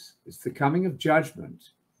is. It's the coming of judgment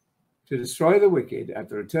to destroy the wicked at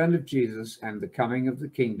the return of Jesus and the coming of the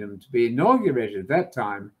kingdom to be inaugurated at that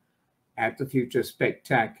time at the future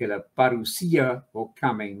spectacular parousia, or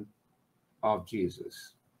coming of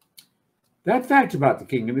Jesus. That fact about the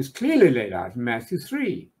kingdom is clearly laid out in Matthew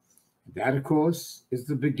 3. That, of course, is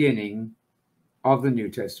the beginning of the New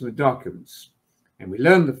Testament documents. And we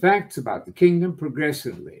learn the facts about the kingdom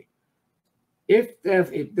progressively. It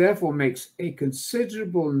therefore makes a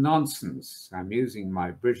considerable nonsense, I'm using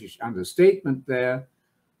my British understatement there,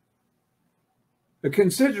 a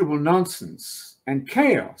considerable nonsense and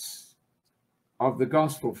chaos of the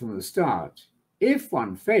gospel from the start if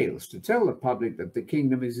one fails to tell the public that the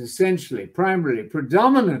kingdom is essentially, primarily,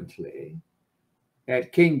 predominantly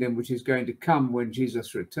that kingdom which is going to come when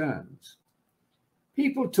Jesus returns.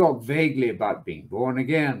 People talk vaguely about being born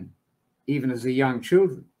again, even as young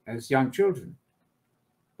children,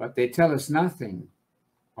 but they tell us nothing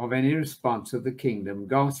of any response to the kingdom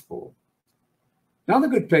gospel. Another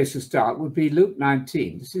good place to start would be Luke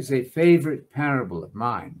 19. This is a favorite parable of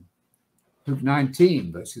mine. Luke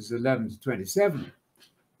 19, verses 11-27,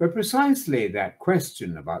 where precisely that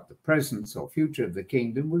question about the presence or future of the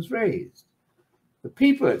kingdom was raised. The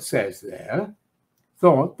people, it says there,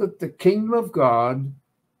 thought that the kingdom of God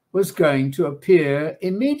was going to appear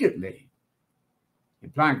immediately,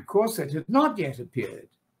 implying, of course, that it had not yet appeared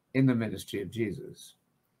in the ministry of Jesus.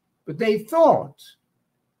 But they thought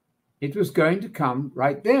it was going to come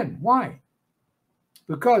right then. Why?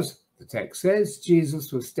 Because the text says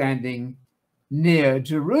Jesus was standing near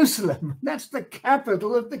Jerusalem. That's the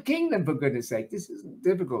capital of the kingdom, for goodness sake. This isn't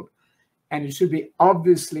difficult. And it should be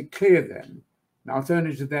obviously clear then, not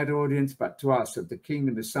only to that audience, but to us, that the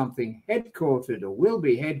kingdom is something headquartered or will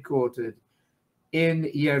be headquartered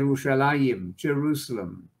in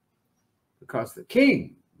Jerusalem, because the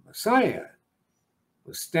king, Messiah,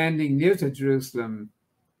 was standing near to Jerusalem.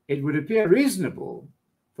 It would appear reasonable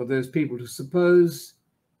for those people to suppose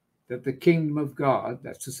that the kingdom of God,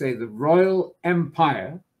 that's to say the royal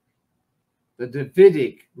empire, the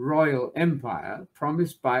Davidic royal empire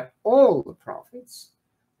promised by all the prophets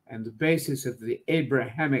and the basis of the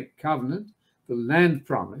Abrahamic covenant, the land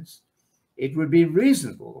promise, it would be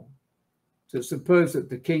reasonable to suppose that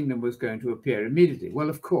the kingdom was going to appear immediately. Well,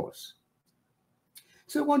 of course.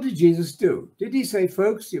 So what did Jesus do? Did he say,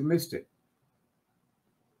 folks, you missed it?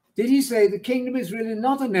 Did he say the kingdom is really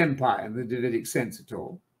not an empire in the Davidic sense at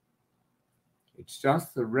all? It's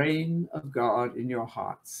just the reign of God in your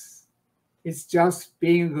hearts. It's just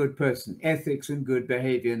being a good person, ethics and good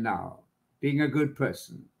behavior now, being a good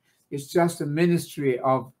person. It's just a ministry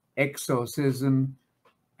of exorcism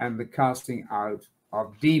and the casting out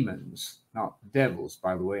of demons, not devils,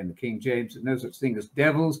 by the way, in the King James. There's no such thing as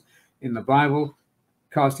devils in the Bible,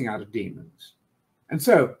 casting out of demons. And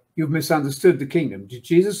so you've misunderstood the kingdom. Did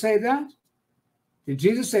Jesus say that? Did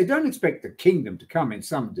Jesus say, don't expect the kingdom to come in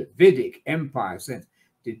some Davidic empire sense?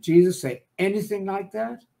 Did Jesus say anything like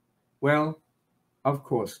that? Well, of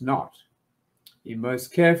course not. He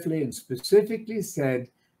most carefully and specifically said,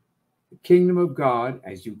 the kingdom of God,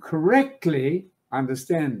 as you correctly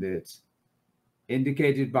understand it,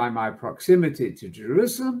 indicated by my proximity to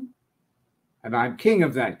Jerusalem, and I'm king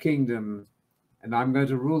of that kingdom, and I'm going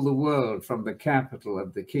to rule the world from the capital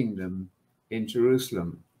of the kingdom in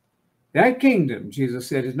Jerusalem. That kingdom, Jesus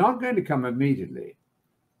said, is not going to come immediately.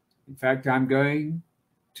 In fact, I'm going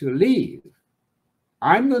to leave.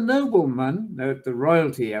 I'm the nobleman, note the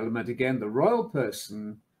royalty element again, the royal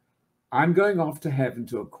person. I'm going off to heaven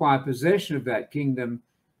to acquire possession of that kingdom,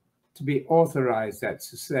 to be authorized, that's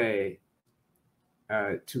to say,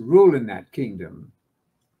 to rule in that kingdom.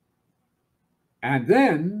 And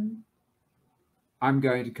then I'm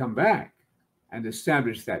going to come back and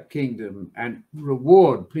establish that kingdom and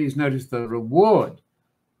reward. Please notice the reward.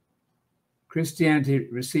 Christianity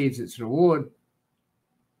receives its reward,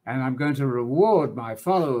 and I'm going to reward my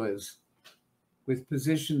followers with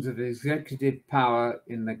positions of executive power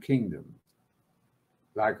in the kingdom,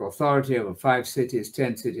 like authority over 5 cities,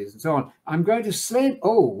 10 cities, and so on. I'm going to slay.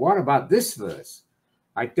 Oh, what about this verse?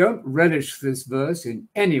 I don't relish this verse in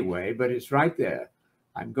any way, but it's right there.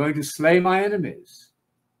 I'm going to slay my enemies.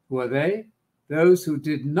 Who are they? Those who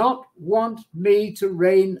did not want me to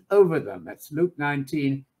reign over them. That's Luke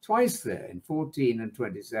 19, twice there, in 14 and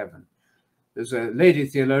 27. There's a lady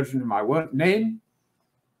theologian whom I won't name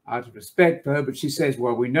out of respect for her, but she says,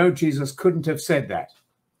 well, we know Jesus couldn't have said that.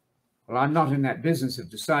 Well, I'm not in that business of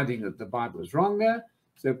deciding that the Bible is wrong there,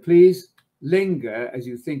 so please linger as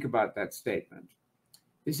you think about that statement.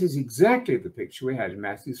 This is exactly the picture we had in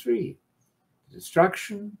Matthew 3, the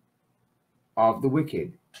destruction of the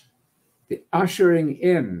wicked, the ushering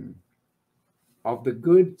in of the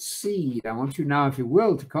good seed. I want you now, if you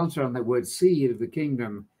will, to concentrate on that word seed of the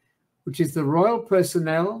kingdom, which is the royal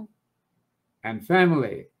personnel and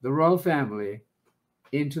family, the royal family,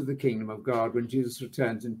 into the kingdom of God when Jesus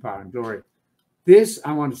returns in power and glory. This,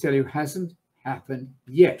 I want to tell you, hasn't happened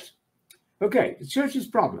yet. Okay, the church's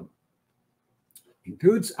problem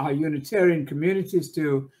includes our Unitarian communities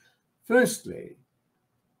too. Firstly,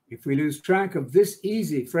 if we lose track of this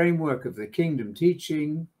easy framework of the kingdom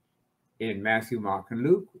teaching in Matthew, Mark, and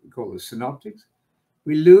Luke, we call the synoptics,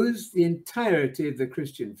 we lose the entirety of the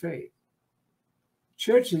Christian faith.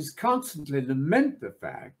 Churches constantly lament the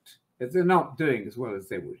fact that they're not doing as well as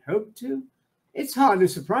they would hope to. It's hardly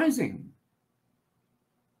surprising.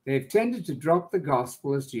 They've tended to drop the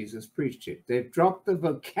gospel as Jesus preached it. They've dropped the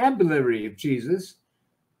vocabulary of Jesus,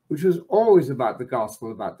 which was always about the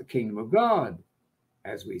gospel, about the kingdom of God,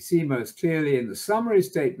 as we see most clearly in the summary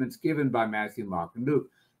statements given by Matthew, Mark, and Luke.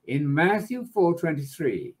 In Matthew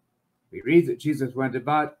 4:23, we read that Jesus went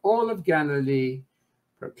about all of Galilee,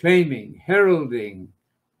 proclaiming, heralding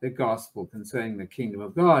the gospel concerning the kingdom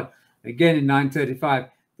of God. Again, in 9:35,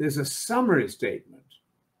 there's a summary statement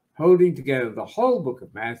holding together the whole book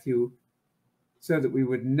of Matthew so that we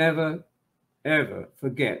would never, ever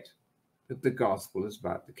forget that the gospel is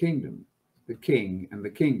about the kingdom, the king and the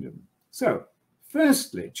kingdom. So,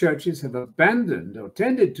 firstly, churches have abandoned or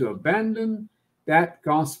tended to abandon that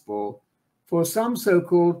gospel for some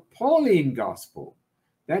so-called Pauline gospel.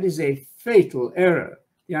 That is a fatal error.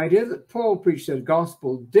 The idea that Paul preached a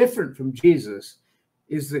gospel different from Jesus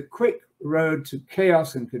is the quick road to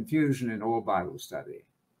chaos and confusion in all Bible study.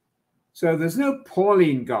 So there's no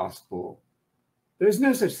Pauline gospel. There's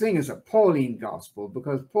no such thing as a Pauline gospel,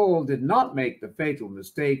 because Paul did not make the fatal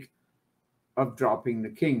mistake of dropping the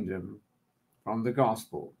kingdom from the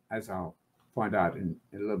gospel, as I'll point out in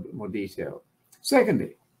a little bit more detail.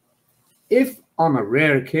 Secondly, if on a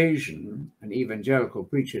rare occasion an evangelical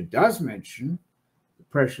preacher does mention the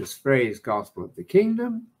precious phrase gospel of the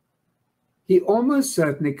kingdom, he almost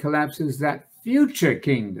certainly collapses that future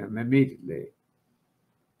kingdom immediately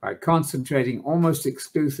by concentrating almost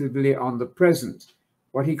exclusively on the present,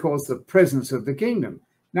 what he calls the presence of the kingdom.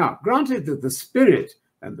 Now, granted that the spirit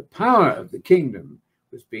and the power of the kingdom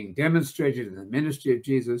was being demonstrated in the ministry of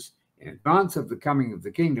Jesus in advance of the coming of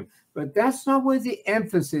the kingdom, but that's not where the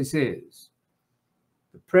emphasis is.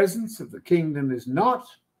 The presence of the kingdom is not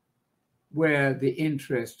where the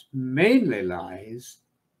interest mainly lies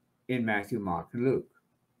in Matthew, Mark, and Luke.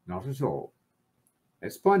 Not at all.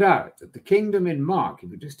 Let's point out that the kingdom in Mark, if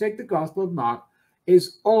you just take the Gospel of Mark,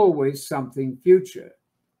 is always something future.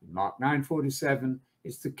 In Mark 9:47,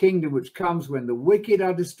 it's the kingdom which comes when the wicked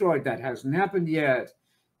are destroyed. That hasn't happened yet,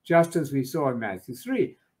 just as we saw in Matthew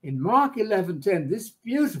 3. In Mark 11:10, this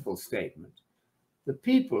beautiful statement, the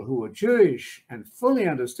people who were Jewish and fully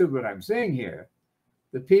understood what I'm saying here,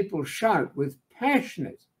 the people shout with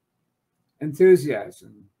passionate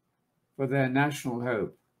enthusiasm for their national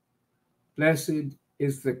hope. Blessed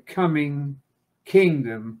is the coming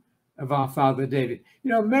kingdom of our father David. You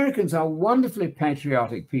know, Americans are wonderfully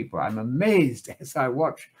patriotic people. I'm amazed as I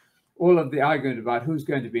watch all of the argument about who's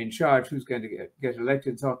going to be in charge, who's going to get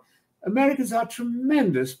elected, and so on. Americans are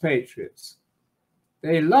tremendous patriots.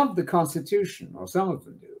 They love the Constitution, or some of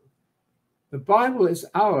them do. The Bible is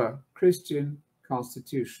our Christian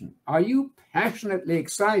Constitution. Are you passionately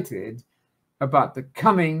excited about the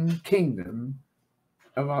coming kingdom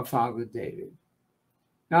of our father David?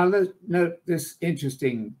 Now, let's note this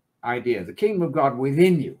interesting idea, the kingdom of God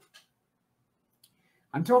within you.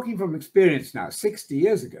 I'm talking from experience now, 60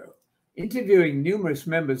 years ago, interviewing numerous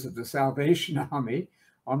members of the Salvation Army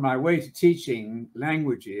on my way to teaching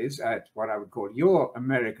languages at what I would call your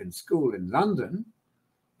American school in London,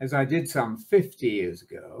 as I did some 50 years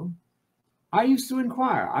ago. I used to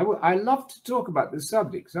inquire. I loved to talk about this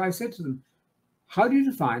subject. So I said to them, how do you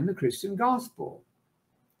define the Christian gospel?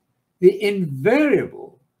 The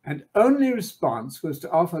invariable and only response was to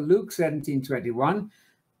offer Luke 17:21,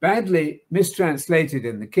 badly mistranslated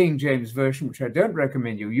in the King James Version, which I don't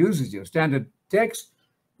recommend you use as your standard text,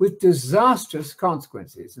 with disastrous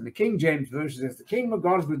consequences. And the King James Version says, the kingdom of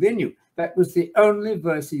God is within you. That was the only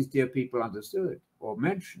verse these dear people understood or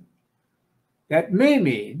mentioned. That may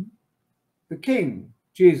mean the King,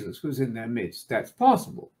 Jesus, was in their midst. That's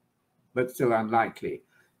possible, but still unlikely.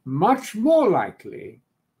 Much more likely,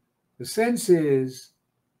 the sense is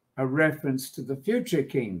a reference to the future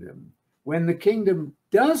kingdom. When the kingdom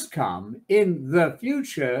does come in the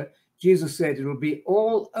future, Jesus said it will be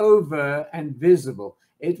all over and visible.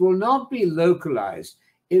 It will not be localized.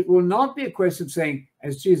 It will not be a question of saying,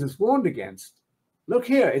 as Jesus warned against, look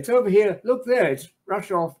here, it's over here, look there, it's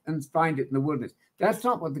rush off and find it in the wilderness. That's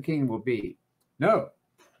not what the kingdom will be. No,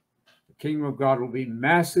 the kingdom of God will be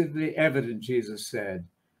massively evident, Jesus said,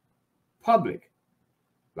 public,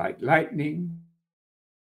 like lightning,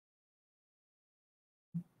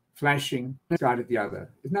 flashing side at the other.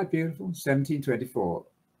 Isn't that beautiful? 17:24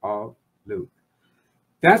 of Luke.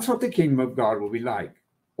 That's what the kingdom of God will be like,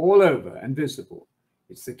 all over and visible.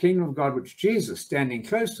 It's the kingdom of God which Jesus, standing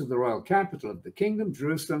close to the royal capital of the kingdom,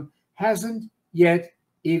 Jerusalem, hasn't yet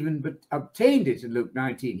even obtained it in Luke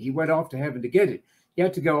 19. He went off to heaven to get it. He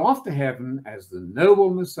had to go off to heaven as the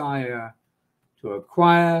noble Messiah to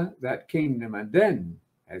acquire that kingdom, and then,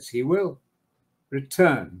 as he will,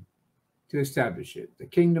 return to establish it. The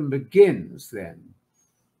kingdom begins then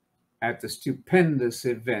at the stupendous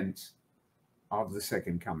event of the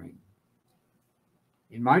second coming.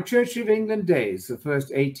 In my Church of England days, the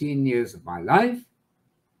first 18 years of my life,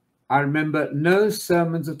 I remember no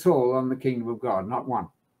sermons at all on the kingdom of God, not one.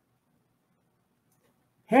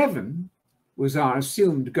 Heaven was our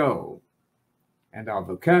assumed goal, and our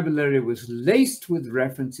vocabulary was laced with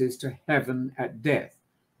references to heaven at death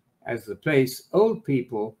as the place old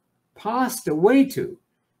people passed away to.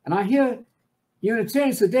 And I hear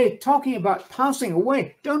Unitarians today talking about passing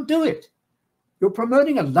away. Don't do it. You're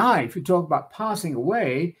promoting a lie if you talk about passing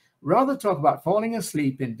away. Rather talk about falling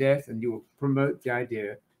asleep in death, and you will promote the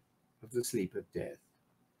idea of the sleep of death.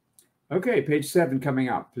 Okay, page 7 coming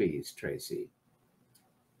up, please, Tracy.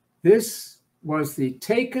 This was the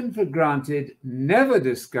taken for granted, never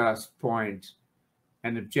discussed point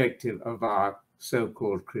and objective of our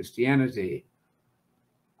so-called Christianity.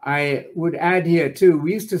 I would add here too,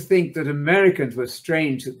 we used to think that Americans were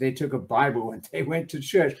strange that they took a Bible when they went to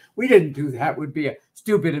church. We didn't do that. It would be a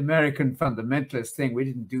stupid American fundamentalist thing. We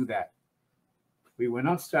didn't do that. We were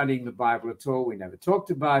not studying the Bible at all. We never talked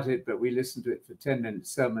about it, but we listened to it for 10-minute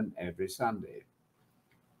sermon every Sunday.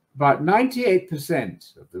 About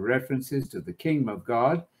 98% of the references to the kingdom of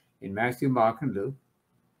God in Matthew, Mark, and Luke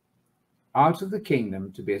are to the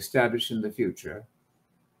kingdom to be established in the future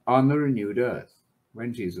on the renewed earth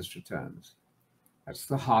when Jesus returns. That's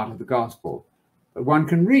the heart of the gospel. But one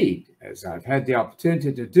can read, as I've had the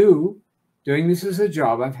opportunity to do, doing this as a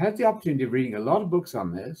job, I've had the opportunity of reading a lot of books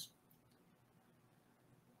on this.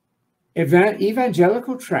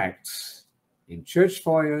 Evangelical tracts in church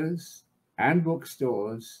foyers and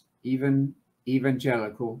bookstores, even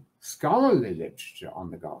evangelical scholarly literature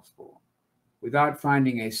on the gospel, without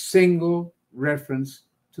finding a single reference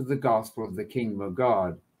to the gospel of the kingdom of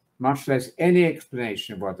God, much less any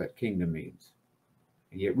explanation of what that kingdom means.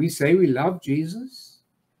 And yet we say we love Jesus.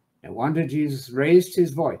 No wonder Jesus raised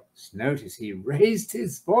his voice. Notice he raised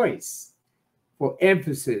his voice for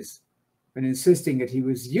emphasis when insisting that he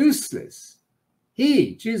was useless.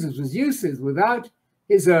 Jesus, was useless without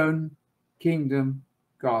his own kingdom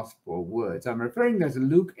gospel words. I'm referring there to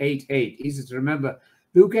Luke 8:8. Easy to remember.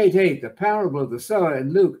 Luke 8:8, the parable of the sower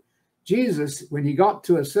in Luke. Jesus, when he got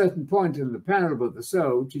to a certain point in the parable of the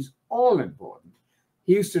sower, which is all important,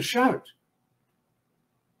 he used to shout.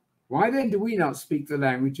 Why then do we not speak the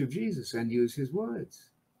language of Jesus and use his words?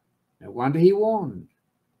 No wonder he warned.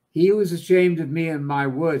 He who is ashamed of me and my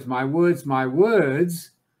words,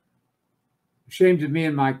 ashamed of me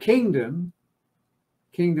and my kingdom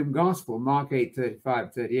gospel, Mark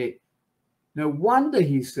 8:35-38. No wonder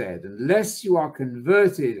he said, unless you are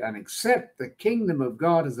converted and accept the kingdom of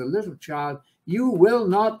God as a little child, you will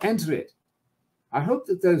not enter it. I hope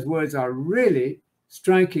that those words are really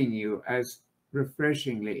striking you as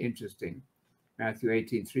refreshingly interesting. Matthew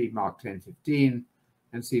 18:3, Mark 10:15,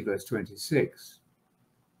 and see verse 26.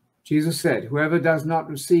 Jesus said, whoever does not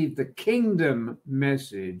receive the kingdom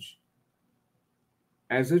message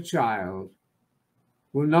as a child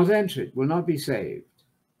will not enter it, will not be saved.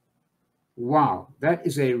 Wow, that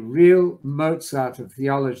is a real Mozart of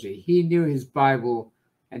theology. He knew his Bible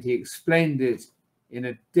and he explained it in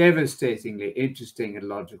a devastatingly interesting and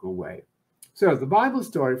logical way. So the Bible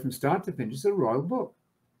story from start to finish is a royal book.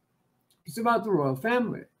 It's about the royal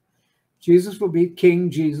family. Jesus will be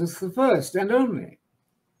King Jesus the first and only.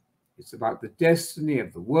 It's about the destiny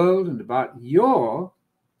of the world and about your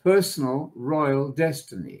personal royal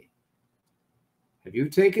destiny. Have you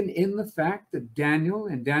taken in the fact that Daniel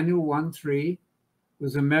in Daniel 1:3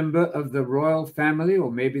 was a member of the royal family,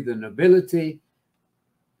 or maybe the nobility,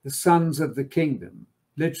 the sons of the kingdom,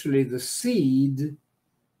 literally the seed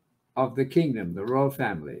of the kingdom, the royal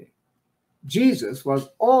family? Jesus was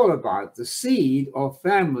all about the seed or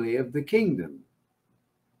family of the kingdom.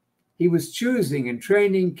 He was choosing and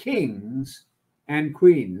training kings and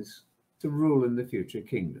queens to rule in the future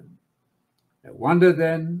kingdom. No wonder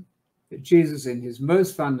then that Jesus, in his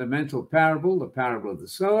most fundamental parable, the parable of the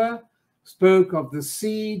sower, spoke of the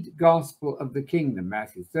seed gospel of the kingdom,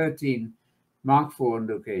 Matthew 13, Mark 4, and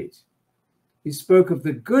Luke 8. He spoke of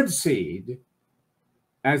the good seed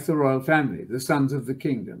as the royal family, the sons of the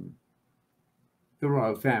kingdom, the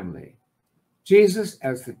royal family. Jesus,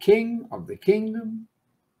 as the king of the kingdom,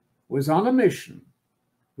 was on a mission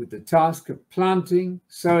with the task of planting,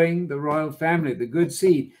 sowing the royal family, the good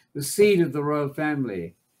seed, the seed of the royal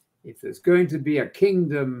family. If there's going to be a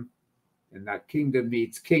kingdom, and that kingdom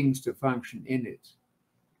needs kings to function in it.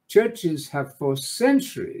 Churches have for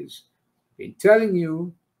centuries been telling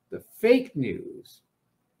you the fake news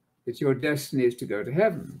that your destiny is to go to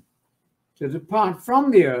heaven, to depart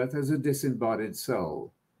from the earth as a disembodied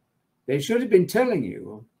soul. They should have been telling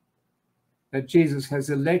you that Jesus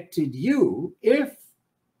has elected you if,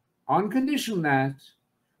 on condition that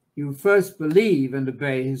you first believe and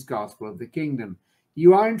obey his gospel of the kingdom.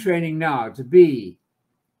 You are in training now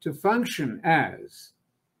to function as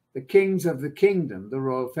the kings of the kingdom, the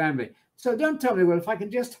royal family. So don't tell me, well, if I can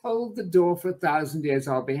just hold the door for 1,000 years,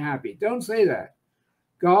 I'll be happy. Don't say that.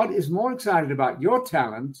 God is more excited about your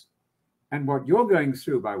talent and what you're going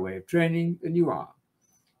through by way of training than you are.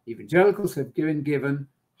 Evangelicals have been given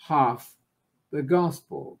half the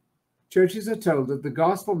gospel. Churches are told that the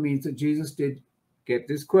gospel means that Jesus did, get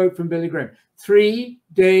this quote from Billy Graham, 3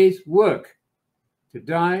 days' work: to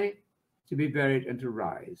die, to be buried, and to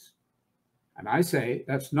rise. And I say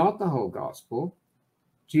that's not the whole gospel.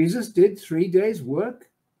 Jesus did 3 days' work?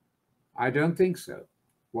 I don't think so.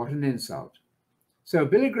 What an insult. So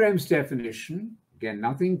Billy Graham's definition, Again,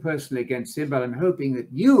 nothing personally against him, but I'm hoping that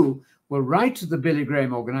you will write to the Billy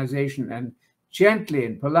Graham organization and gently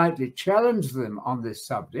and politely challenge them on this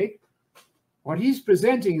subject. What he's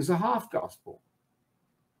presenting is a half gospel.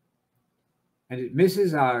 And it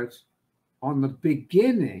misses out on the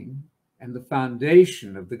beginning and the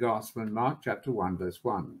foundation of the gospel in Mark chapter 1, verse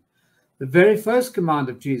 1. The very first command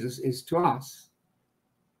of Jesus is to us.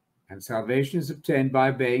 And salvation is obtained by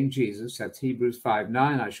obeying Jesus. That's Hebrews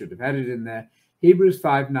 5:9. I should have had it in there. Hebrews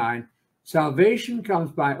 5:9. Salvation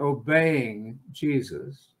comes by obeying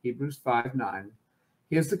Jesus. Hebrews 5:9.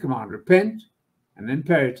 Here's the command: repent, an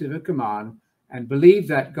imperative, a command, and believe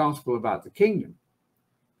that gospel about the kingdom.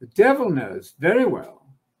 The devil knows very well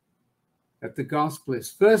that the gospel is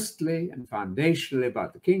firstly and foundationally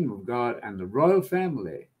about the kingdom of God and the royal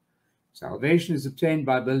family. Salvation is obtained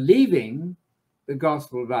by believing the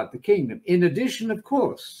gospel about the kingdom, in addition, of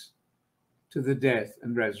course, to the death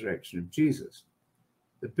and resurrection of Jesus.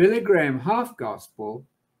 The Billy Graham half gospel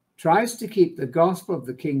tries to keep the gospel of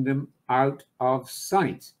the kingdom out of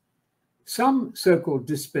sight. Some so-called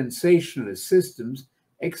dispensationalist systems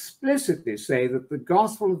explicitly say that the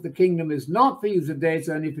gospel of the kingdom is not for you today, it's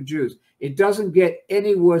only for Jews. It doesn't get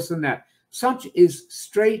any worse than that. Such is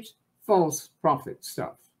straight false prophet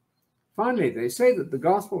stuff. Finally, they say that the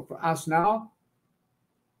gospel for us now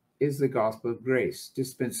is the gospel of grace.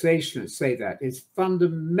 Dispensationalists say that. It's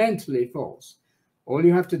fundamentally false. All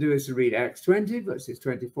you have to do is to read Acts 20, verses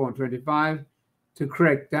 24 and 25 to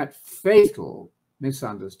correct that fatal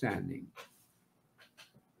misunderstanding.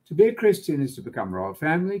 To be a Christian is to become royal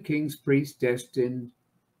family, kings, priests, destined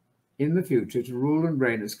in the future to rule and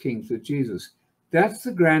reign as kings with Jesus. That's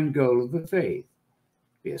the grand goal of the faith.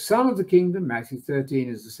 Be a son of the kingdom, Matthew 13,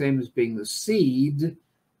 is the same as being the seed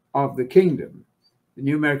of the kingdom. The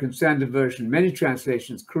New American Standard Version, many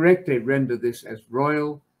translations correctly render this as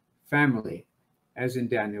royal family, as in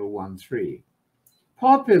Daniel 1:3.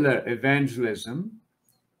 Popular evangelism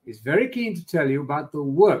is very keen to tell you about the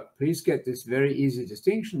work. Please get this very easy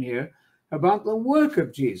distinction here about the work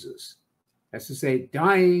of Jesus. That's to say,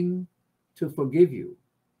 dying to forgive you.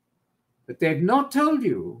 But they've not told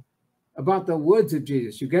you about the words of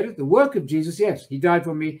Jesus. You get it? The work of Jesus, yes, he died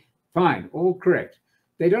for me. Fine, all correct.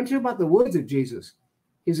 They don't tell you about the words of Jesus,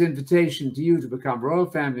 his invitation to you to become royal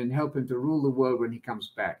family and help him to rule the world when he comes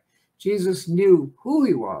back. Jesus knew who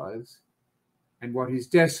he was and what his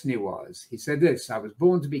destiny was. He said this: I was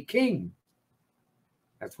born to be king.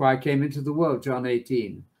 That's why I came into the world, John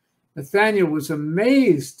 18. Nathanael was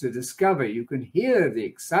amazed to discover, you can hear the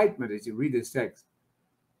excitement as you read this text.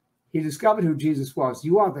 He discovered who Jesus was.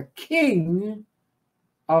 You are the King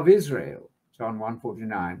of Israel, John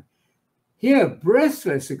 1:49. Here,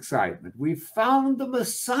 breathless excitement. We found the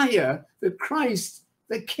Messiah, the Christ,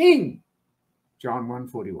 the King, John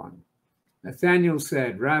 1:41. Nathanael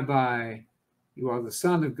said, Rabbi, you are the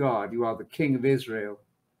Son of God. You are the King of Israel.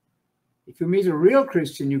 If you meet a real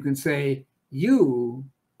Christian, you can say, you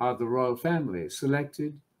are the royal family,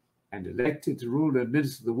 selected and elected to rule and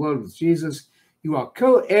administer the world with Jesus. You are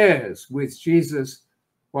co-heirs with Jesus.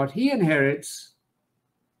 What he inherits,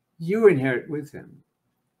 you inherit with him.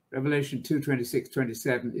 Revelation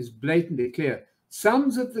 2:26-27 is blatantly clear.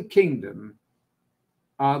 Sons of the kingdom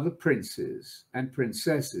are the princes and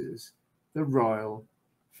princesses, the royal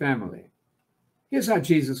family. Here's how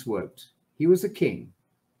Jesus worked. He was a king.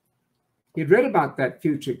 He'd read about that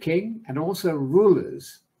future king and also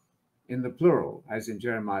rulers in the plural, as in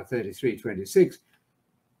Jeremiah 33:26.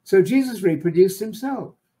 So Jesus reproduced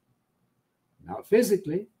himself, not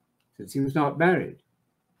physically, since he was not married,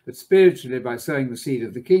 but spiritually by sowing the seed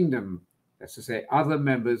of the kingdom, that's to say, other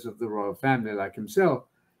members of the royal family like himself.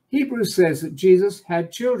 Hebrews says that Jesus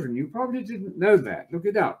had children. You probably didn't know that. Look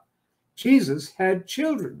it up. Jesus had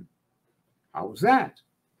children. How was that?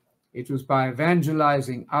 It was by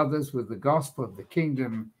evangelizing others with the gospel of the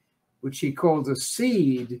kingdom, which he called the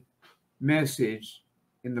seed message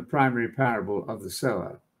in the primary parable of the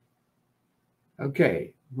sower.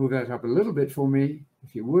 Okay, move that up a little bit for me,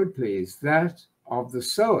 if you would, please. That of the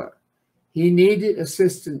sower. He needed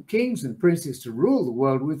assistant kings and princes to rule the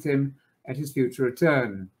world with him at his future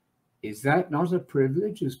return. Is that not a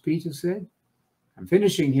privilege, as Peter said? I'm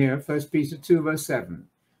finishing here, 1 Peter 2, verse 7.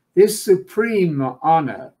 This supreme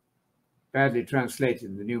honor, badly translated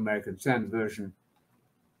in the New American Standard Version,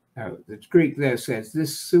 the Greek there says,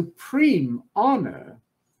 this supreme honor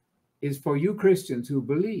is for you Christians who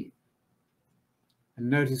believe. And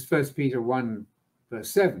notice 1 Peter 1,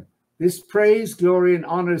 verse 7. This praise, glory, and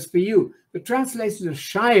honor is for you. The translations are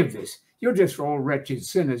shy of this. You're just all wretched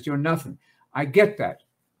sinners. You're nothing. I get that.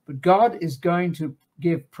 But God is going to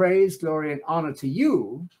give praise, glory, and honor to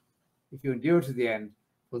you if you endure to the end.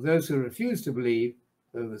 For those who refuse to believe,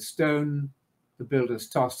 though the stone the builders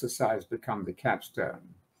tossed aside has become the capstone.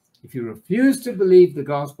 If you refuse to believe the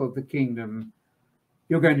gospel of the kingdom,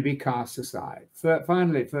 you're going to be cast aside.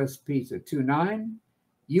 Finally, 1 Peter 2:9,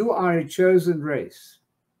 you are a chosen race,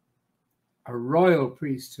 a royal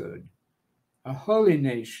priesthood, a holy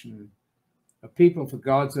nation, a people for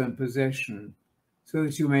God's own possession, so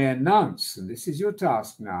that you may announce, and this is your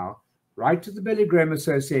task now, write to the Billy Graham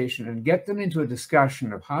Association and get them into a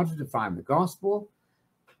discussion of how to define the gospel,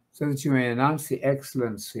 so that you may announce the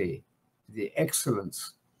excellence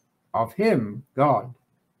of him, God,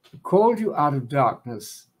 who called you out of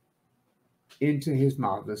darkness into his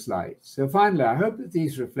marvelous light. So finally, I hope that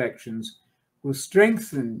these reflections will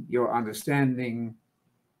strengthen your understanding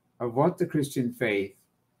of what the Christian faith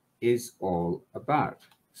is all about.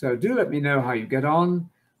 So do let me know how you get on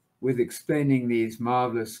with explaining these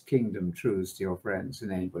marvelous kingdom truths to your friends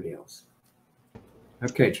and anybody else.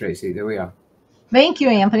 Okay, Tracy, there we are. Thank you,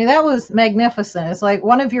 Anthony. That was magnificent. It's like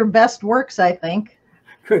one of your best works, I think.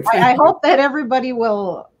 Good. I hope that everybody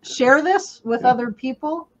will share this with other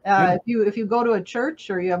people. If you go to a church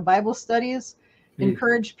or you have Bible studies,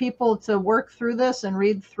 encourage people to work through this and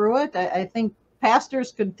read through it. I think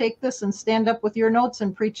pastors could take this and stand up with your notes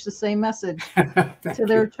and preach the same message to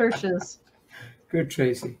their churches. Good,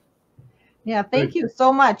 Tracy. Yeah, thank you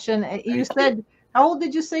so much. And you said, how old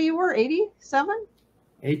did you say you were? 87?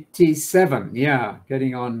 87, yeah,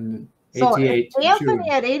 getting on 88. So Anthony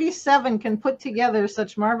at 87 can put together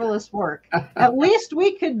such marvelous work. At least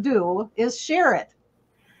we could do is share it.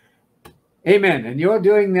 Amen. And you're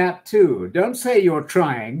doing that too. Don't say you're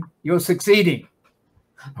trying, you're succeeding.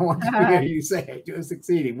 I want to hear you say it. You're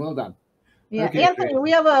succeeding. Well done. Yeah, okay, Anthony,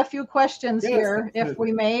 we have a few questions here, if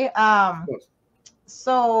we may.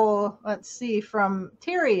 So let's see, from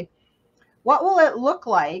Terry, what will it look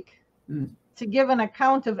like to give an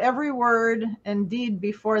account of every word and deed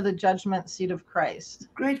before the judgment seat of Christ?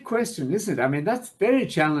 Great question, isn't it? I mean, that's very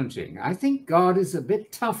challenging. I think God is a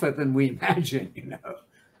bit tougher than we imagine, you know.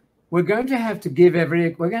 We're going to have to we're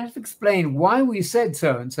going to have to explain why we said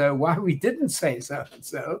so-and-so, why we didn't say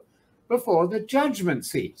so-and-so before the judgment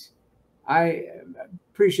seat. I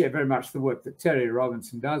appreciate very much the work that Terry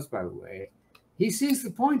Robinson does, by the way. He sees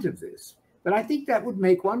the point of this. But I think that would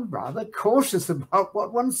make one rather cautious about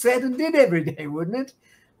what one said and did every day, wouldn't it?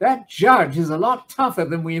 That judge is a lot tougher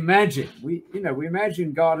than we imagine. We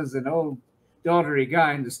imagine God as an old doddery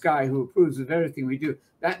guy in the sky who approves of everything we do.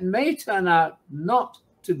 That may turn out not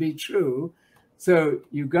to be true. So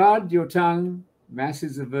you guard your tongue,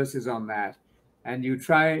 masses of verses on that, and you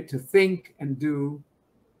try to think and do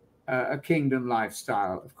a kingdom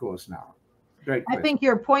lifestyle, of course, now. Great question. I think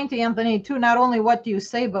your point, Anthony, too, not only what do you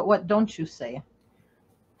say, but what don't you say?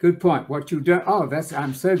 Good point. What you don't,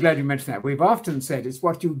 I'm so glad you mentioned that. We've often said it's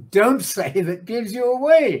what you don't say that gives you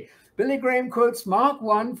away. Billy Graham quotes Mark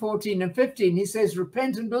 1, 14 and 15. He says,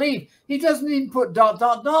 repent and believe. He doesn't even put ...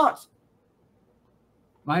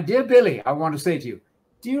 My dear Billy, I want to say to you,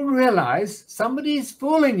 do you realize somebody is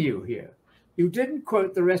fooling you here? You didn't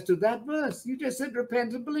quote the rest of that verse. You just said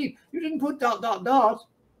repent and believe. You didn't put ...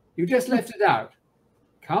 You just left it out.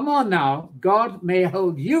 Come on now. God may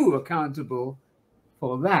hold you accountable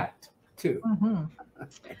for that too.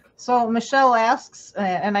 So Michelle asks,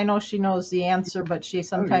 and I know she knows the answer, but she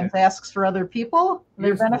sometimes asks for other people,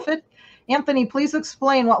 their benefit. Anthony, please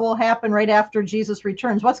explain what will happen right after Jesus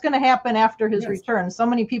returns. What's going to happen after his return? So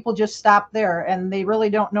many people just stop there and they really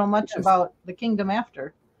don't know much about the kingdom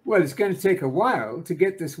after. Well, it's going to take a while to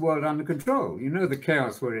get this world under control. You know the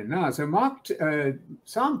chaos we're in now. So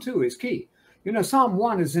Psalm 2 is key. You know, Psalm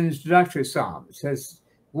 1 is an introductory psalm. It says,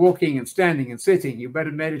 walking and standing and sitting, you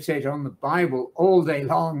better meditate on the Bible all day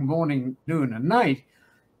long, morning, noon, and night.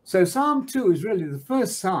 So Psalm 2 is really the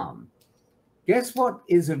first psalm. Guess what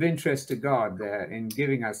is of interest to God there in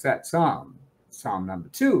giving us that psalm? Psalm number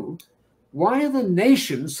 2. Why are the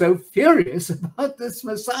nations so furious about this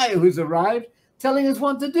Messiah who's arrived, telling us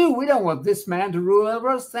what to do? We don't want this man to rule over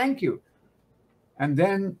us. Thank you. And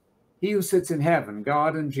then he who sits in heaven,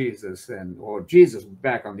 God and Jesus, or Jesus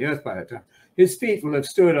back on the earth by that time, his feet will have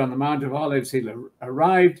stood on the Mount of Olives. He'll have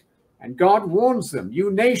arrived, and God warns them,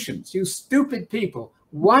 you nations, you stupid people,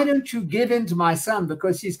 why don't you give in to my son?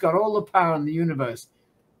 Because he's got all the power in the universe.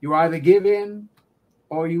 You either give in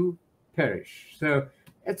or you perish. So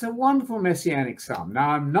it's a wonderful messianic psalm. Now,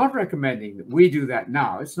 I'm not recommending that we do that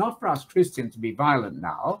now. It's not for us Christians to be violent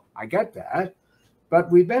now. I get that.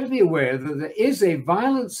 But we better be aware that there is a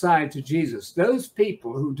violent side to Jesus. Those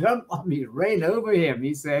people who don't want me to reign over him,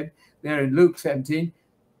 he said there in Luke 17,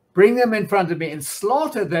 bring them in front of me and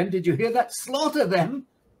slaughter them. Did you hear that? Slaughter them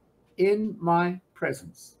in my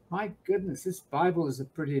presence. My goodness, this Bible is a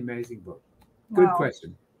pretty amazing book. Good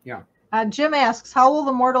question. Yeah. Jim asks, how will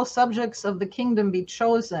the mortal subjects of the kingdom be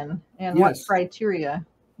chosen, and what criteria?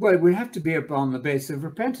 Well, it would have to be upon the basis of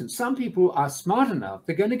repentance. Some people are smart enough,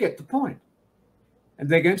 they're going to get the point. And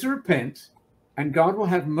they're going to repent, and God will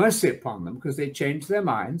have mercy upon them because they change their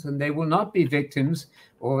minds, and they will not be victims,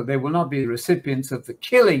 or they will not be recipients of the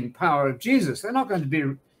killing power of Jesus. They're not going to be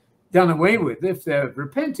done away with if they're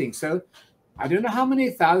repenting. So I don't know how many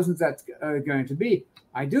thousands that's going to be.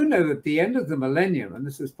 I do know that at the end of the millennium, and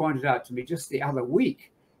this was pointed out to me just the other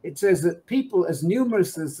week, it says that people as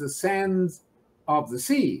numerous as the sands of the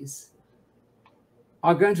seas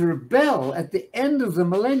are going to rebel at the end of the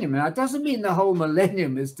millennium. Now, it doesn't mean the whole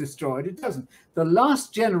millennium is destroyed. It doesn't. The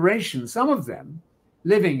last generation, some of them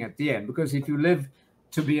living at the end, because if you live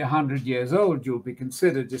to be 100 years old, you'll be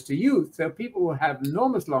considered just a youth. So people will have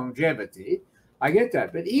enormous longevity. I get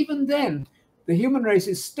that. But even then, the human race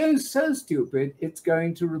is so stupid, it's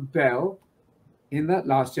going to rebel in that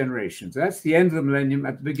last generation. So that's the end of the millennium.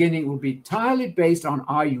 At the beginning, it will be entirely based on,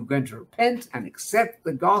 are you going to repent and accept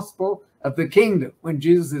the gospel of the kingdom when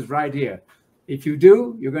Jesus is right here? If you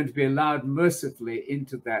do, you're going to be allowed mercifully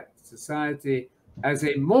into that society as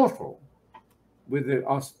a mortal, with the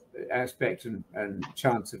aspect and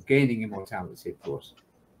chance of gaining immortality, of course.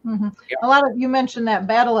 Mm-hmm. Yeah. You mentioned that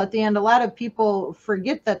battle at the end. A lot of people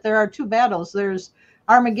forget that there are two battles. There's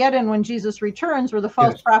Armageddon when Jesus returns, where the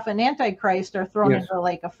false prophet and Antichrist are thrown into the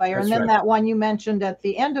lake of fire. And then that one you mentioned at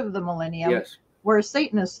the end of the millennium, where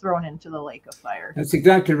Satan is thrown into the lake of fire. That's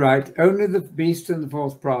exactly right. Only the beast and the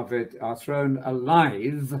false prophet are thrown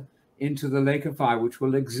alive into the lake of fire, which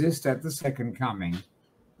will exist at the second coming.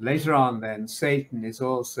 Later on, then, Satan is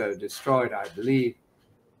also destroyed, I believe.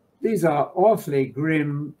 These are awfully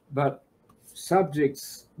grim, but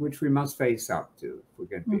subjects which we must face up to, if we're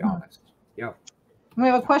going to be honest. Yeah. We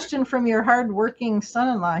have a question from your hardworking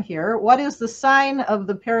son-in-law here. What is the sign of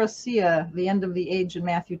the parousia, the end of the age, in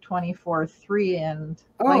Matthew 24:3? And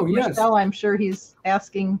Michelle, I'm sure he's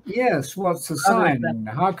asking. Yes, what's the sign?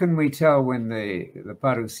 How can we tell when the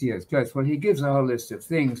parousia is close? Well, he gives a whole list of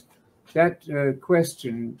things. That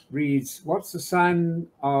question reads, what's the sign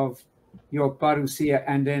of your parousia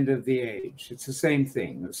and end of the age? It's the same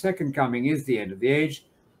thing. The second coming is the end of the age.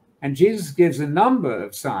 And Jesus gives a number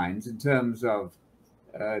of signs in terms of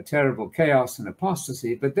terrible chaos and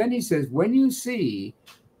apostasy. But then he says, when you see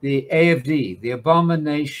the AFD, the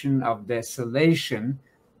abomination of desolation,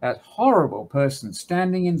 that horrible person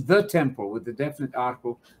standing in the temple with the definite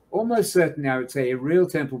article, almost certainly, I would say, a real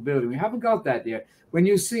temple building. We haven't got that yet. When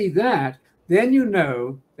you see that, then you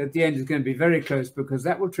know that the end is going to be very close, because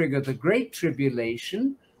that will trigger the Great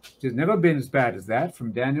Tribulation, which has never been as bad as that,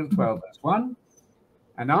 from Daniel 12, verse 1.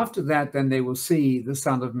 And after that, then they will see the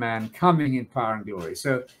Son of Man coming in power and glory.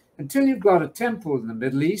 So until you've got a temple in the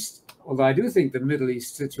Middle East, although I do think the Middle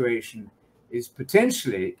East situation is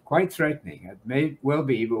potentially quite threatening. It may well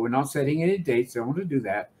be, but we're not setting any dates. I don't want to do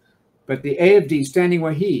that. But the AFD standing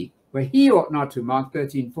where he ought not to, Mark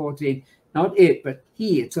 13:14, not it, but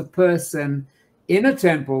he. It's a person in a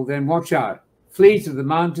temple. Then watch out. Flee to the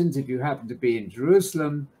mountains if you happen to be in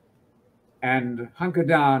Jerusalem, and hunker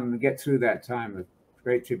down and get through that time of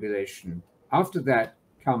great tribulation. After that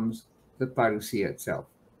comes the parousia itself.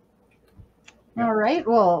 Yeah. All right.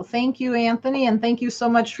 Well, thank you, Anthony, and thank you so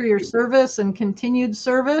much for your service and continued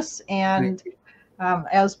service. And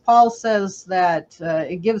as Paul says, that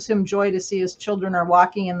it gives him joy to see his children are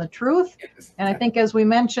walking in the truth. Yes. And I think, as we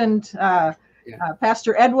mentioned,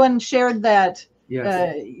 Pastor Edwin shared that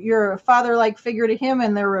you're a father-like figure to him,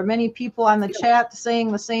 and there were many people on the chat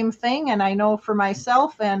saying the same thing. And I know for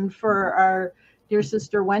myself and for our dear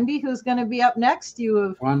sister Wendy, who's going to be up next, you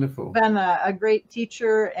have been a great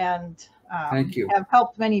teacher and thank you. Have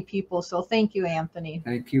helped many people. So thank you, Anthony.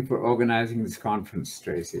 Thank you for organizing this conference,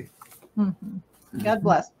 Tracy. God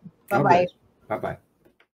bless. Bye-bye. Bye-bye.